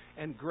glory,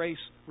 and grace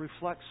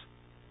reflects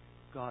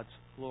God's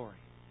glory.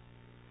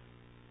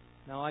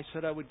 Now, I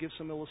said I would give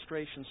some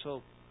illustrations,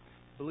 so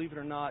believe it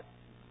or not,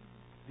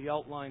 the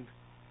outline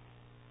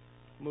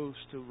moves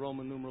to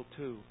Roman numeral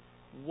 2.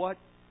 What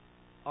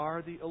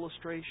are the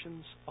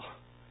illustrations? Oh,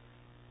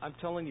 I'm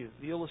telling you,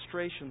 the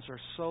illustrations are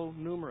so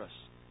numerous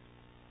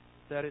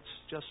that it's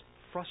just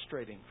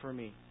frustrating for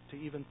me to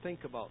even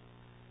think about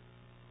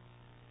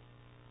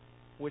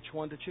which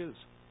one to choose.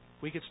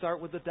 We could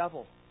start with the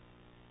devil.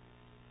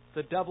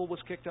 The devil was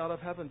kicked out of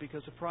heaven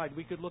because of pride.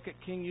 We could look at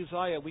King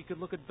Uzziah. We could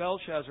look at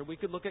Belshazzar. We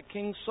could look at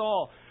King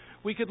Saul.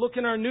 We could look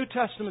in our New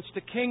Testaments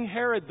to King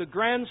Herod, the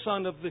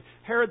grandson of the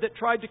Herod that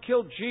tried to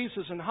kill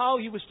Jesus, and how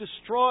he was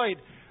destroyed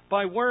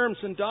by worms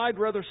and died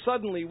rather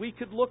suddenly. We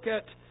could look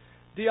at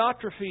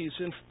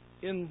Diotrephes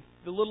in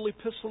the little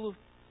epistle of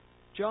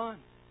John.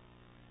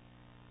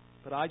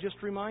 But I just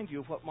remind you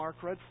of what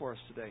Mark read for us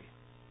today.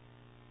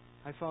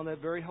 I found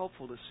that very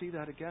helpful to see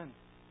that again.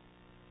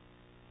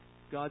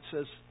 God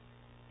says,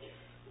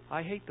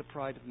 I hate the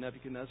pride of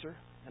Nebuchadnezzar,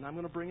 and I'm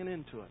going to bring an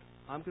end to it.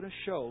 I'm going to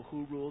show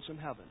who rules in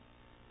heaven.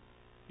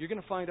 You're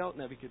going to find out,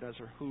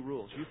 Nebuchadnezzar, who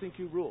rules. You think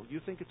you rule.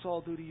 You think it's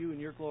all due to you and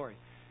your glory.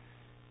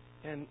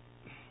 And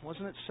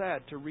wasn't it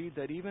sad to read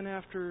that even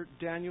after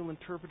Daniel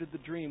interpreted the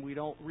dream, we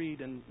don't read,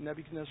 and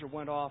Nebuchadnezzar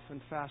went off and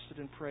fasted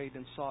and prayed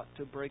and sought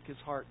to break his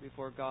heart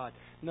before God.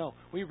 No,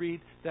 we read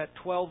that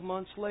 12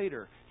 months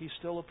later, he's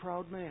still a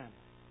proud man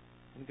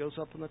and goes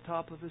up on the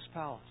top of his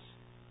palace.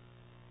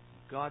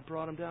 God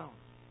brought him down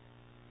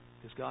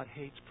because God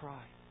hates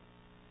pride.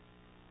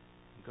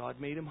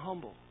 God made him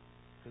humble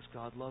because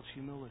God loves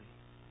humility.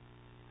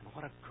 And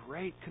what a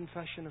great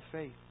confession of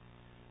faith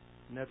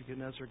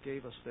Nebuchadnezzar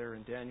gave us there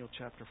in Daniel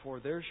chapter 4.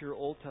 There's your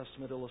Old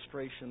Testament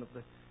illustration of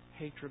the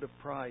hatred of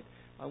pride.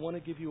 I want to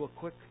give you a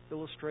quick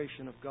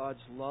illustration of God's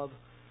love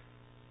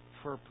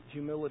for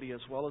humility as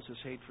well as His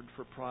hatred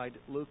for pride.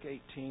 Luke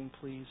 18,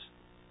 please.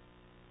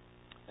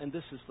 And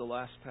this is the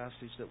last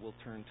passage that we'll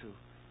turn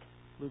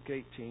to. Luke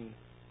 18.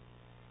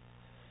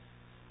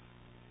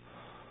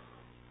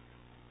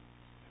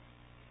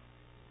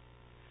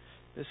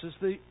 This is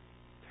the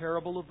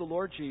parable of the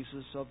Lord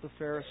Jesus of the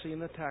Pharisee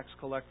and the tax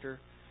collector.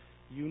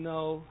 You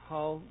know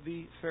how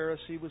the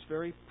Pharisee was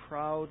very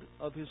proud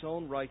of his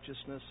own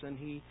righteousness, and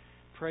he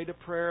prayed a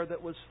prayer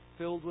that was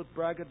filled with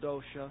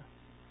braggadocio.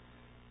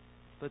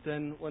 But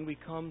then when we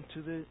come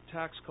to the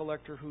tax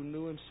collector who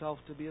knew himself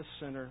to be a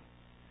sinner,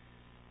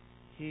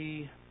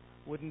 he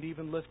wouldn't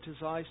even lift his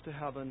eyes to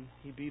heaven.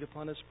 He beat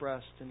upon his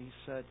breast and he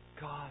said,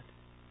 God,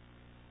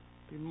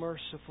 be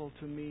merciful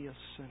to me, a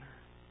sinner.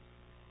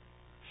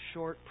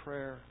 Short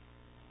prayer.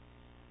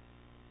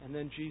 And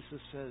then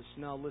Jesus says,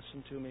 now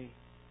listen to me.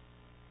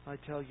 I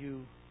tell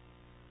you,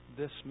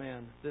 this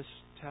man, this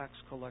tax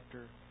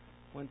collector,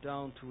 went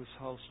down to his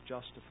house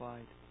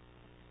justified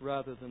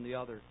rather than the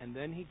other. And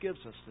then he gives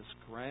us this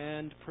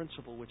grand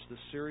principle, which this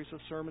series of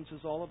sermons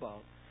is all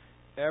about.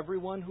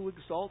 Everyone who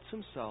exalts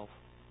himself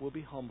will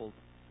be humbled,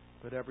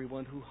 but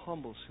everyone who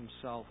humbles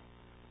himself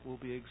will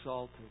be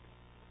exalted.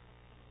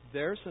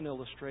 There's an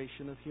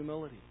illustration of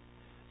humility.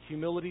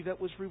 Humility that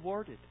was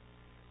rewarded.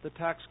 The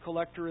tax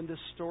collector in this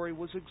story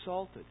was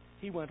exalted.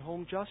 He went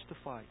home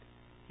justified.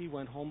 He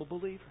went home a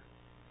believer.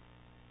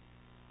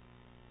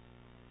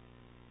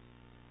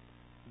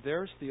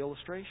 There's the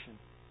illustration.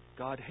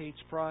 God hates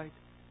pride.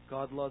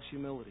 God loves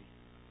humility.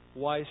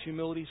 Why is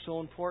humility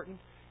so important?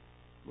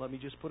 Let me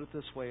just put it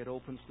this way. It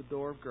opens the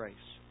door of grace.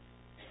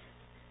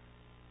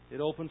 It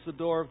opens the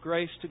door of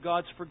grace to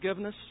God's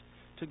forgiveness,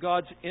 to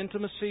God's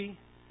intimacy,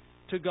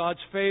 to God's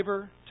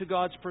favor, to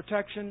God's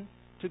protection,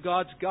 to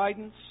God's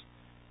guidance.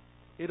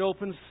 It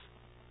opens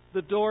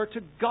the door to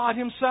God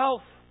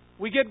Himself.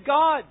 We get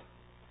God.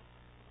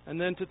 And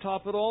then to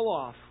top it all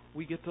off,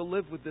 we get to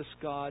live with this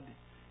God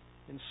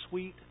in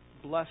sweet,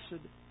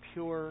 blessed,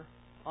 pure,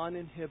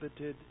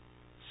 uninhibited,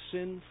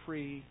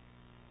 sin-free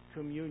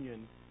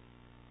communion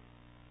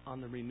on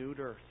the renewed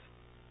earth.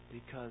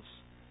 Because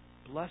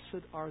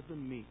blessed are the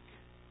meek,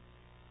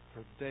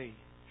 for they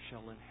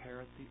shall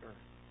inherit the earth.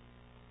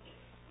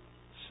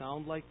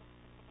 Sound like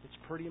it's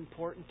pretty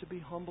important to be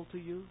humble to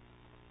you?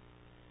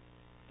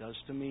 It does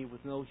to me.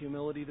 With no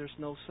humility, there's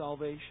no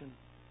salvation.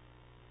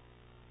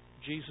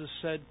 Jesus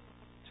said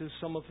to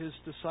some of His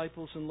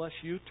disciples, unless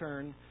you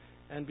turn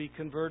and be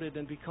converted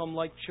and become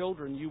like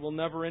children, you will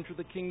never enter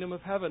the kingdom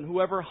of heaven.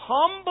 Whoever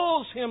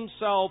humbles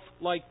himself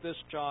like this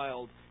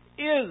child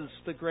is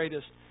the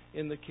greatest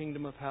in the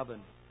kingdom of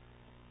heaven.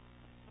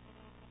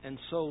 And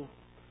so,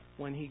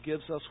 when He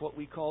gives us what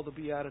we call the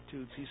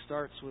Beatitudes, He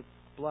starts with,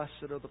 blessed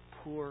are the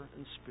poor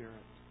in spirit.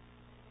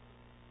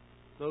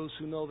 Those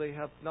who know they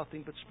have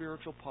nothing but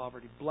spiritual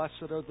poverty.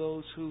 Blessed are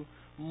those who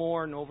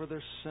mourn over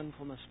their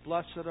sinfulness.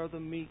 Blessed are the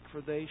meek,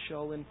 for they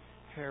shall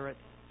inherit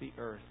the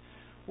earth.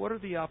 What are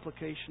the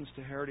applications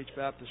to Heritage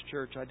Baptist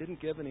Church? I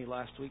didn't give any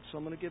last week, so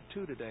I'm going to give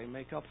 2 today,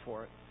 make up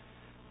for it.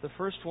 The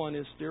first one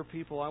is, dear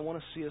people, I want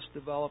to see us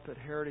develop at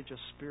Heritage a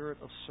spirit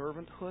of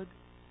servanthood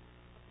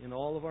in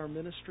all of our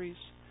ministries.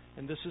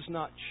 And this is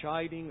not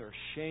chiding or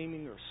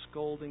shaming or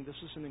scolding. This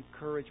is an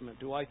encouragement.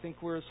 Do I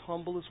think we're as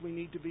humble as we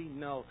need to be?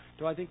 No.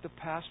 Do I think the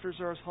pastors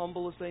are as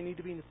humble as they need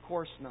to be? Of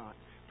course not.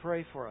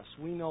 Pray for us.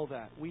 We know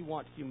that. We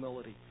want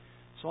humility.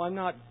 So I'm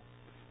not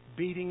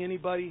beating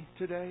anybody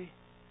today,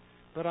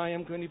 but I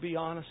am going to be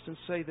honest and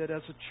say that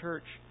as a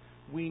church,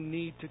 we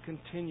need to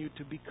continue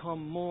to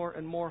become more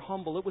and more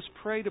humble. It was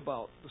prayed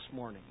about this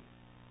morning.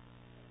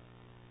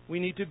 We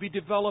need to be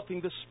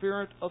developing the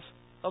spirit of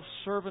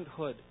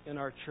servanthood in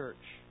our church.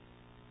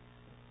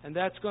 And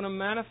that's going to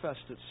manifest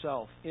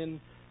itself in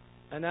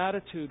an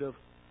attitude of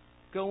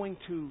going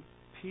to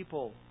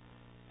people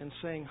and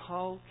saying,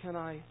 how can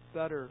I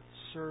better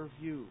serve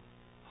you?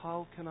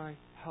 How can I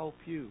help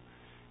you?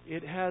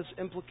 It has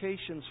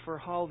implications for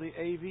how the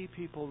AV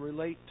people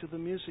relate to the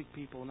music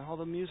people and how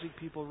the music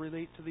people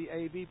relate to the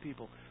AV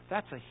people.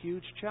 That's a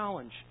huge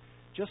challenge.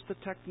 Just the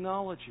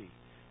technology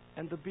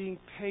and the being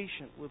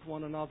patient with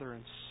one another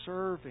and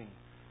serving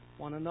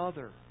one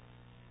another,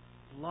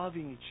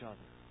 loving each other.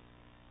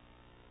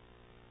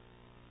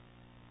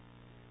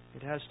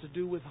 It has to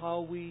do with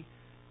how we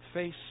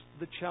face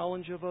the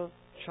challenge of a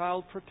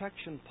child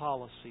protection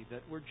policy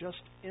that we're just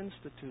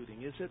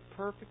instituting. Is it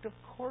perfect? Of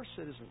course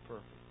it isn't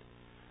perfect.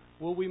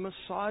 Will we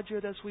massage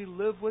it as we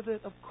live with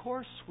it? Of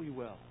course we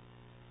will.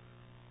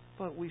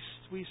 But we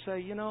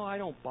say, I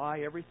don't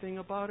buy everything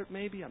about it.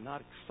 Maybe I'm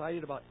not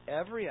excited about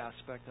every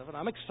aspect of it.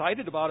 I'm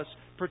excited about us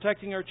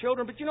protecting our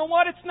children. But you know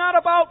what? It's not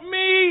about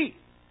me.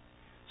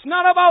 It's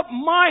not about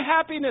my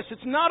happiness.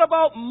 It's not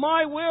about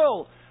my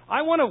will.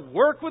 I want to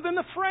work within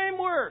the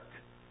framework.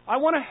 I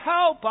want to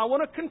help. I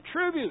want to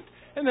contribute.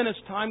 And then as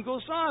time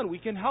goes on, we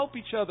can help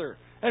each other.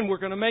 And we're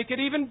going to make it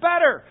even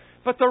better.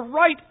 But the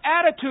right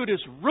attitude is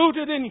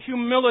rooted in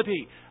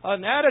humility.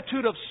 An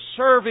attitude of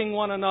serving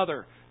one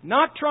another.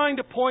 Not trying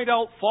to point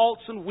out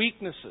faults and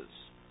weaknesses.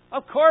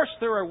 Of course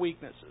there are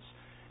weaknesses.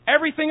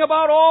 Everything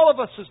about all of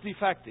us is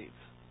defective.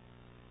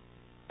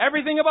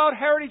 Everything about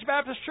Heritage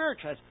Baptist Church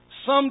has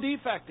some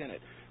defect in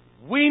it.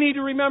 We need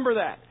to remember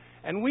that.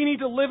 And we need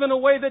to live in a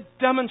way that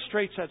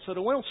demonstrates that so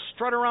that we don't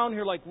strut around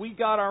here like we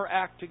got our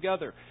act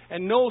together.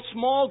 And no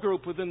small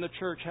group within the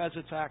church has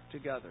its act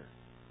together.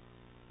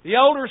 The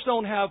elders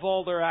don't have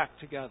all their act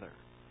together.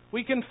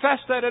 We confess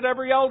that at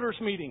every elders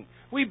meeting.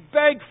 We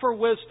beg for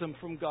wisdom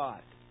from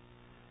God.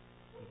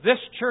 This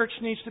church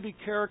needs to be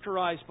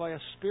characterized by a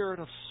spirit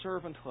of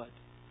servanthood.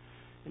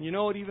 And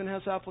it even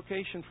has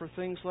application for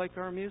things like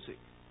our music.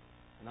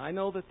 And I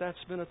know that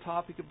that's been a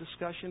topic of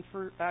discussion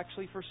for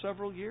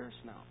several years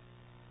now.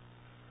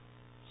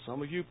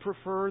 Some of you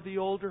prefer the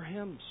older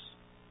hymns.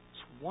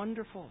 It's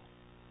wonderful.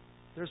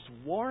 There's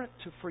warrant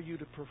for you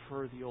to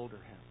prefer the older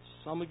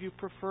hymns. Some of you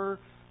prefer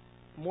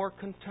more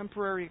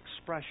contemporary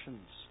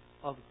expressions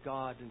of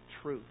God and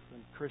truth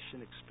and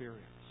Christian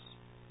experience.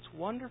 It's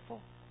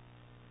wonderful.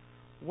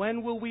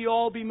 When will we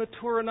all be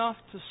mature enough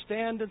to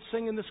stand and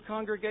sing in this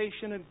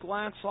congregation and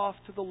glance off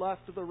to the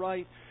left or the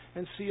right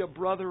and see a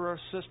brother or a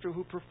sister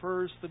who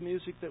prefers the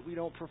music that we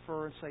don't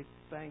prefer and say,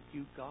 thank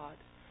you, God.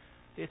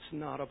 It's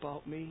not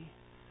about me.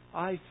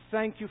 I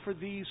thank you for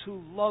these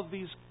who love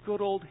these good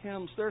old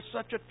hymns. They're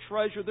such a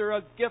treasure. They're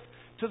a gift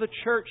to the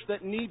church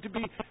that need to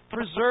be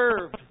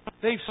preserved.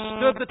 They've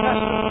stood the test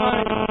of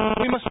time.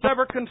 We must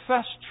ever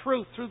confess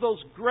truth through those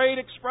great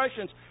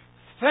expressions.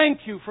 Thank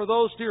you for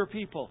those dear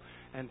people.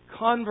 And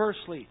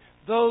conversely,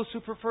 those who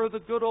prefer the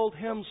good old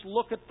hymns,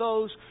 look at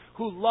those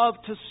who love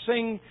to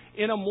sing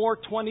in a more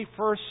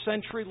 21st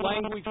century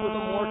language with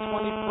a more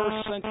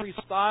 21st century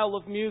style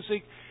of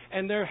music.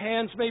 And their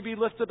hands may be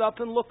lifted up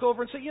and look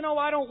over and say,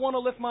 I don't want to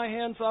lift my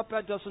hands up.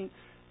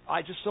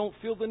 I just don't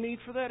feel the need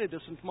for that. It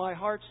isn't my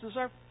heart's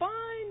desire.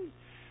 Fine.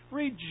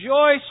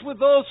 Rejoice with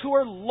those who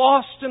are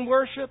lost in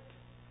worship.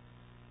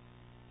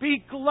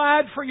 Be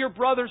glad for your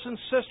brothers and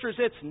sisters.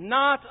 It's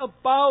not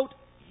about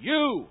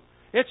you.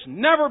 It's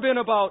never been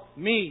about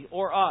me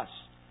or us.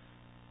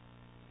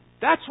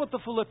 That's what the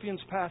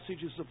Philippians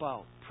passage is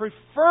about.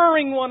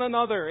 Preferring one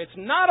another. It's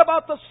not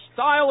about the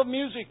style of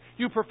music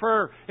you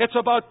prefer. It's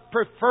about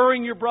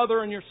preferring your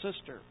brother and your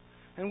sister.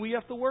 And we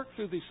have to work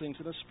through these things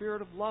in a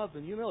spirit of love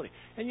and humility.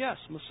 And yes,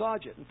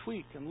 massage it and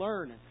tweak and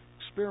learn and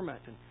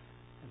experiment and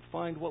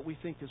find what we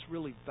think is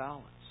really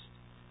balanced.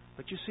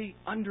 But you see,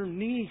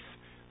 underneath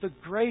the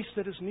grace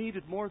that is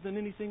needed more than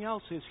anything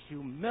else is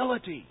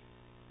humility.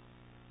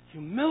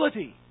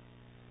 Humility.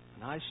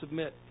 And I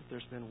submit that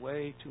there's been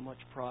way too much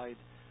pride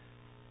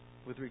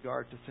with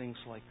regard to things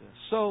like this.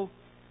 So,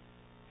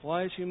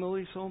 why is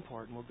humility so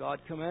important? Well, God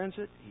commands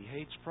it. He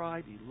hates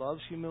pride. He loves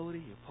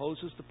humility. He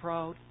opposes the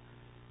proud.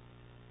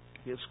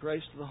 He gives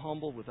grace to the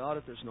humble. Without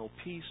it, there's no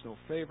peace, no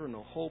favor,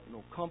 no hope,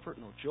 no comfort,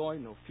 no joy,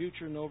 no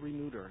future, no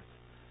renewed earth.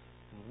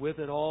 And with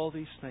it, all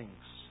these things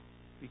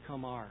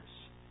become ours,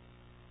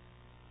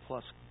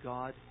 plus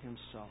God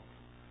Himself.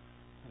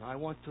 And I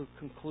want to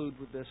conclude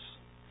with this.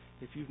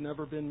 If you've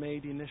never been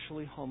made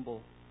initially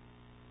humble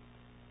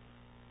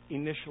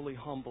in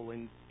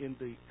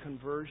the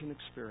conversion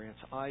experience,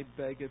 I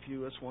beg of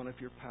you as one of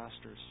your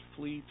pastors,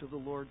 flee to the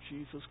Lord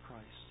Jesus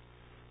Christ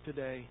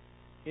today,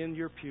 in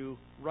your pew,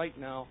 right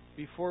now,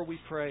 before we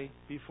pray,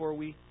 before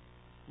we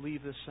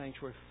leave this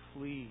sanctuary.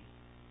 Flee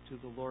to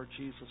the Lord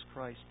Jesus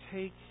Christ.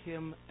 Take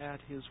Him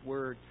at His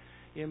word.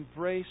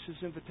 Embrace His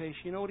invitation.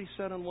 You know what He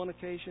said on one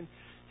occasion?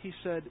 He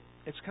said,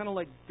 it's kind of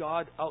like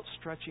God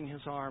outstretching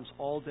His arms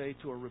all day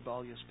to a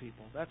rebellious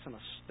people. That's an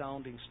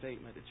astounding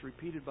statement. It's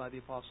repeated by the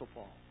Apostle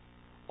Paul.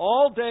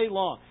 All day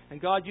long. And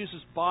God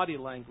uses body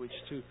language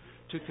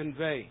to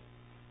convey.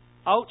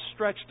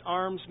 Outstretched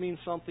arms mean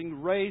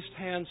something. Raised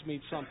hands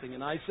mean something.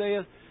 In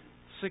Isaiah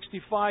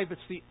 65,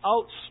 it's the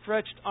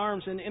outstretched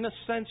arms. And in a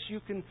sense, you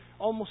can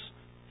almost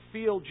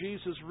feel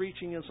Jesus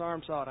reaching His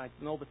arms out. I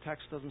know the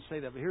text doesn't say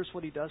that, but here's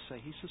what He does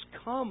say. He says,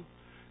 come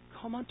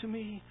unto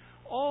me,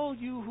 all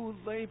you who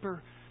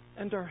labor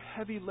and are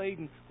heavy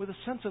laden with a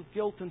sense of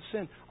guilt and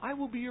sin. I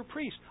will be your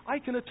priest. I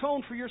can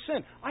atone for your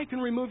sin. I can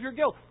remove your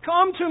guilt.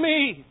 Come to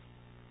me.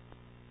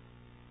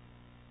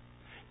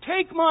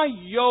 Take my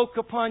yoke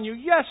upon you.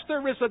 Yes,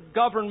 there is a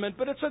government,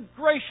 but it's a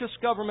gracious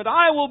government.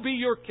 I will be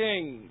your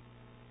king.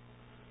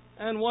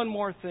 And one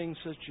more thing,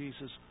 says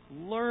Jesus.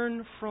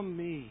 Learn from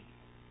me.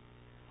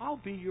 I'll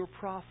be your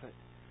prophet.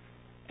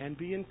 And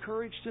be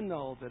encouraged to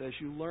know that as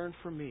you learn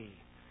from me,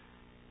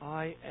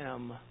 I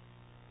am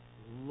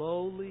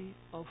lowly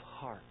of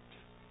heart.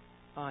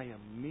 I am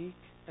meek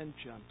and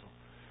gentle.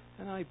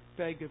 And I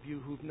beg of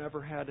you who've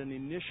never had an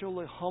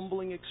initial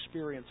humbling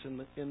experience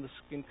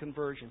in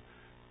conversion,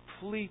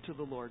 flee to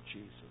the Lord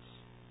Jesus.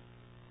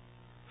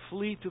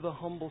 Flee to the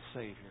humble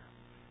Savior,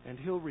 and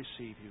He'll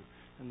receive you.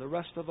 And the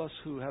rest of us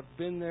who have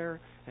been there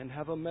and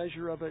have a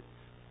measure of it,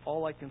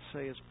 all I can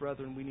say is,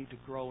 brethren, we need to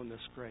grow in this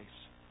grace.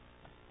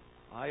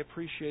 I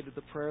appreciated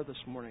the prayer this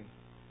morning.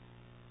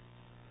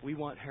 We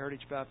want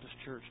Heritage Baptist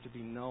Church to be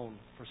known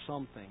for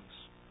some things.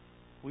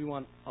 We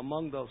want,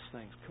 among those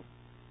things,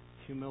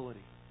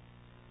 humility.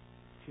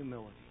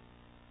 Humility.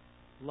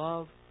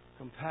 Love,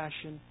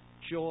 compassion,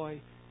 joy,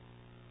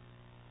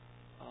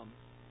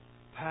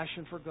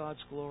 passion for God's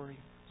glory,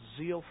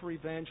 zeal for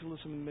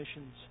evangelism and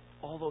missions,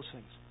 all those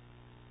things.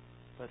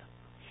 But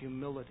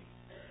humility.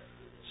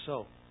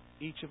 So,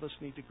 each of us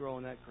need to grow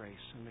in that grace,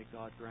 and may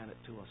God grant it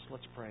to us.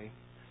 Let's pray.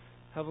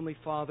 Heavenly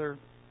Father,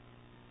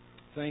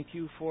 thank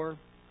you for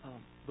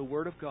the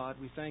Word of God.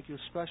 We thank you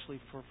especially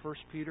for 1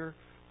 Peter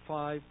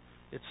 5.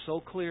 It's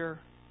so clear.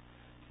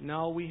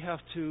 Now we have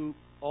to,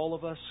 all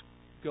of us,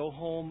 go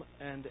home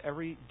and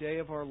every day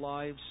of our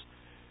lives,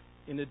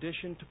 in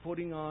addition to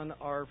putting on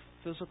our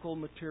physical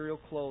material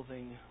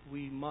clothing,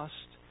 we must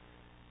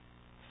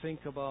think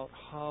about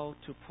how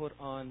to put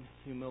on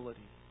humility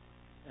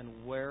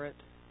and wear it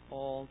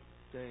all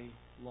day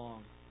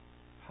long.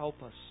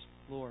 Help us,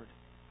 Lord.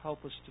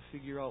 Help us to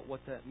figure out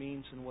what that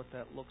means and what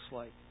that looks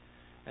like.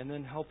 And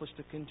then help us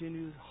to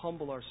continue to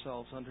humble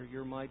ourselves under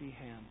your mighty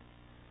hand.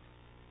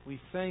 We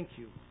thank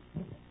you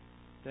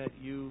that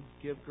you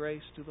give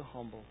grace to the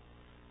humble.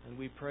 And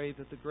we pray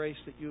that the grace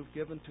that you have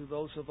given to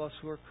those of us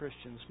who are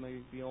Christians may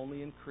be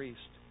only increased.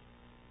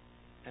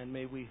 And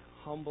may we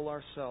humble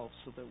ourselves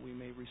so that we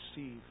may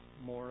receive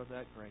more of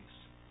that grace.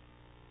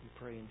 We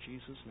pray in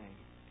Jesus' name.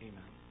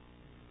 Amen.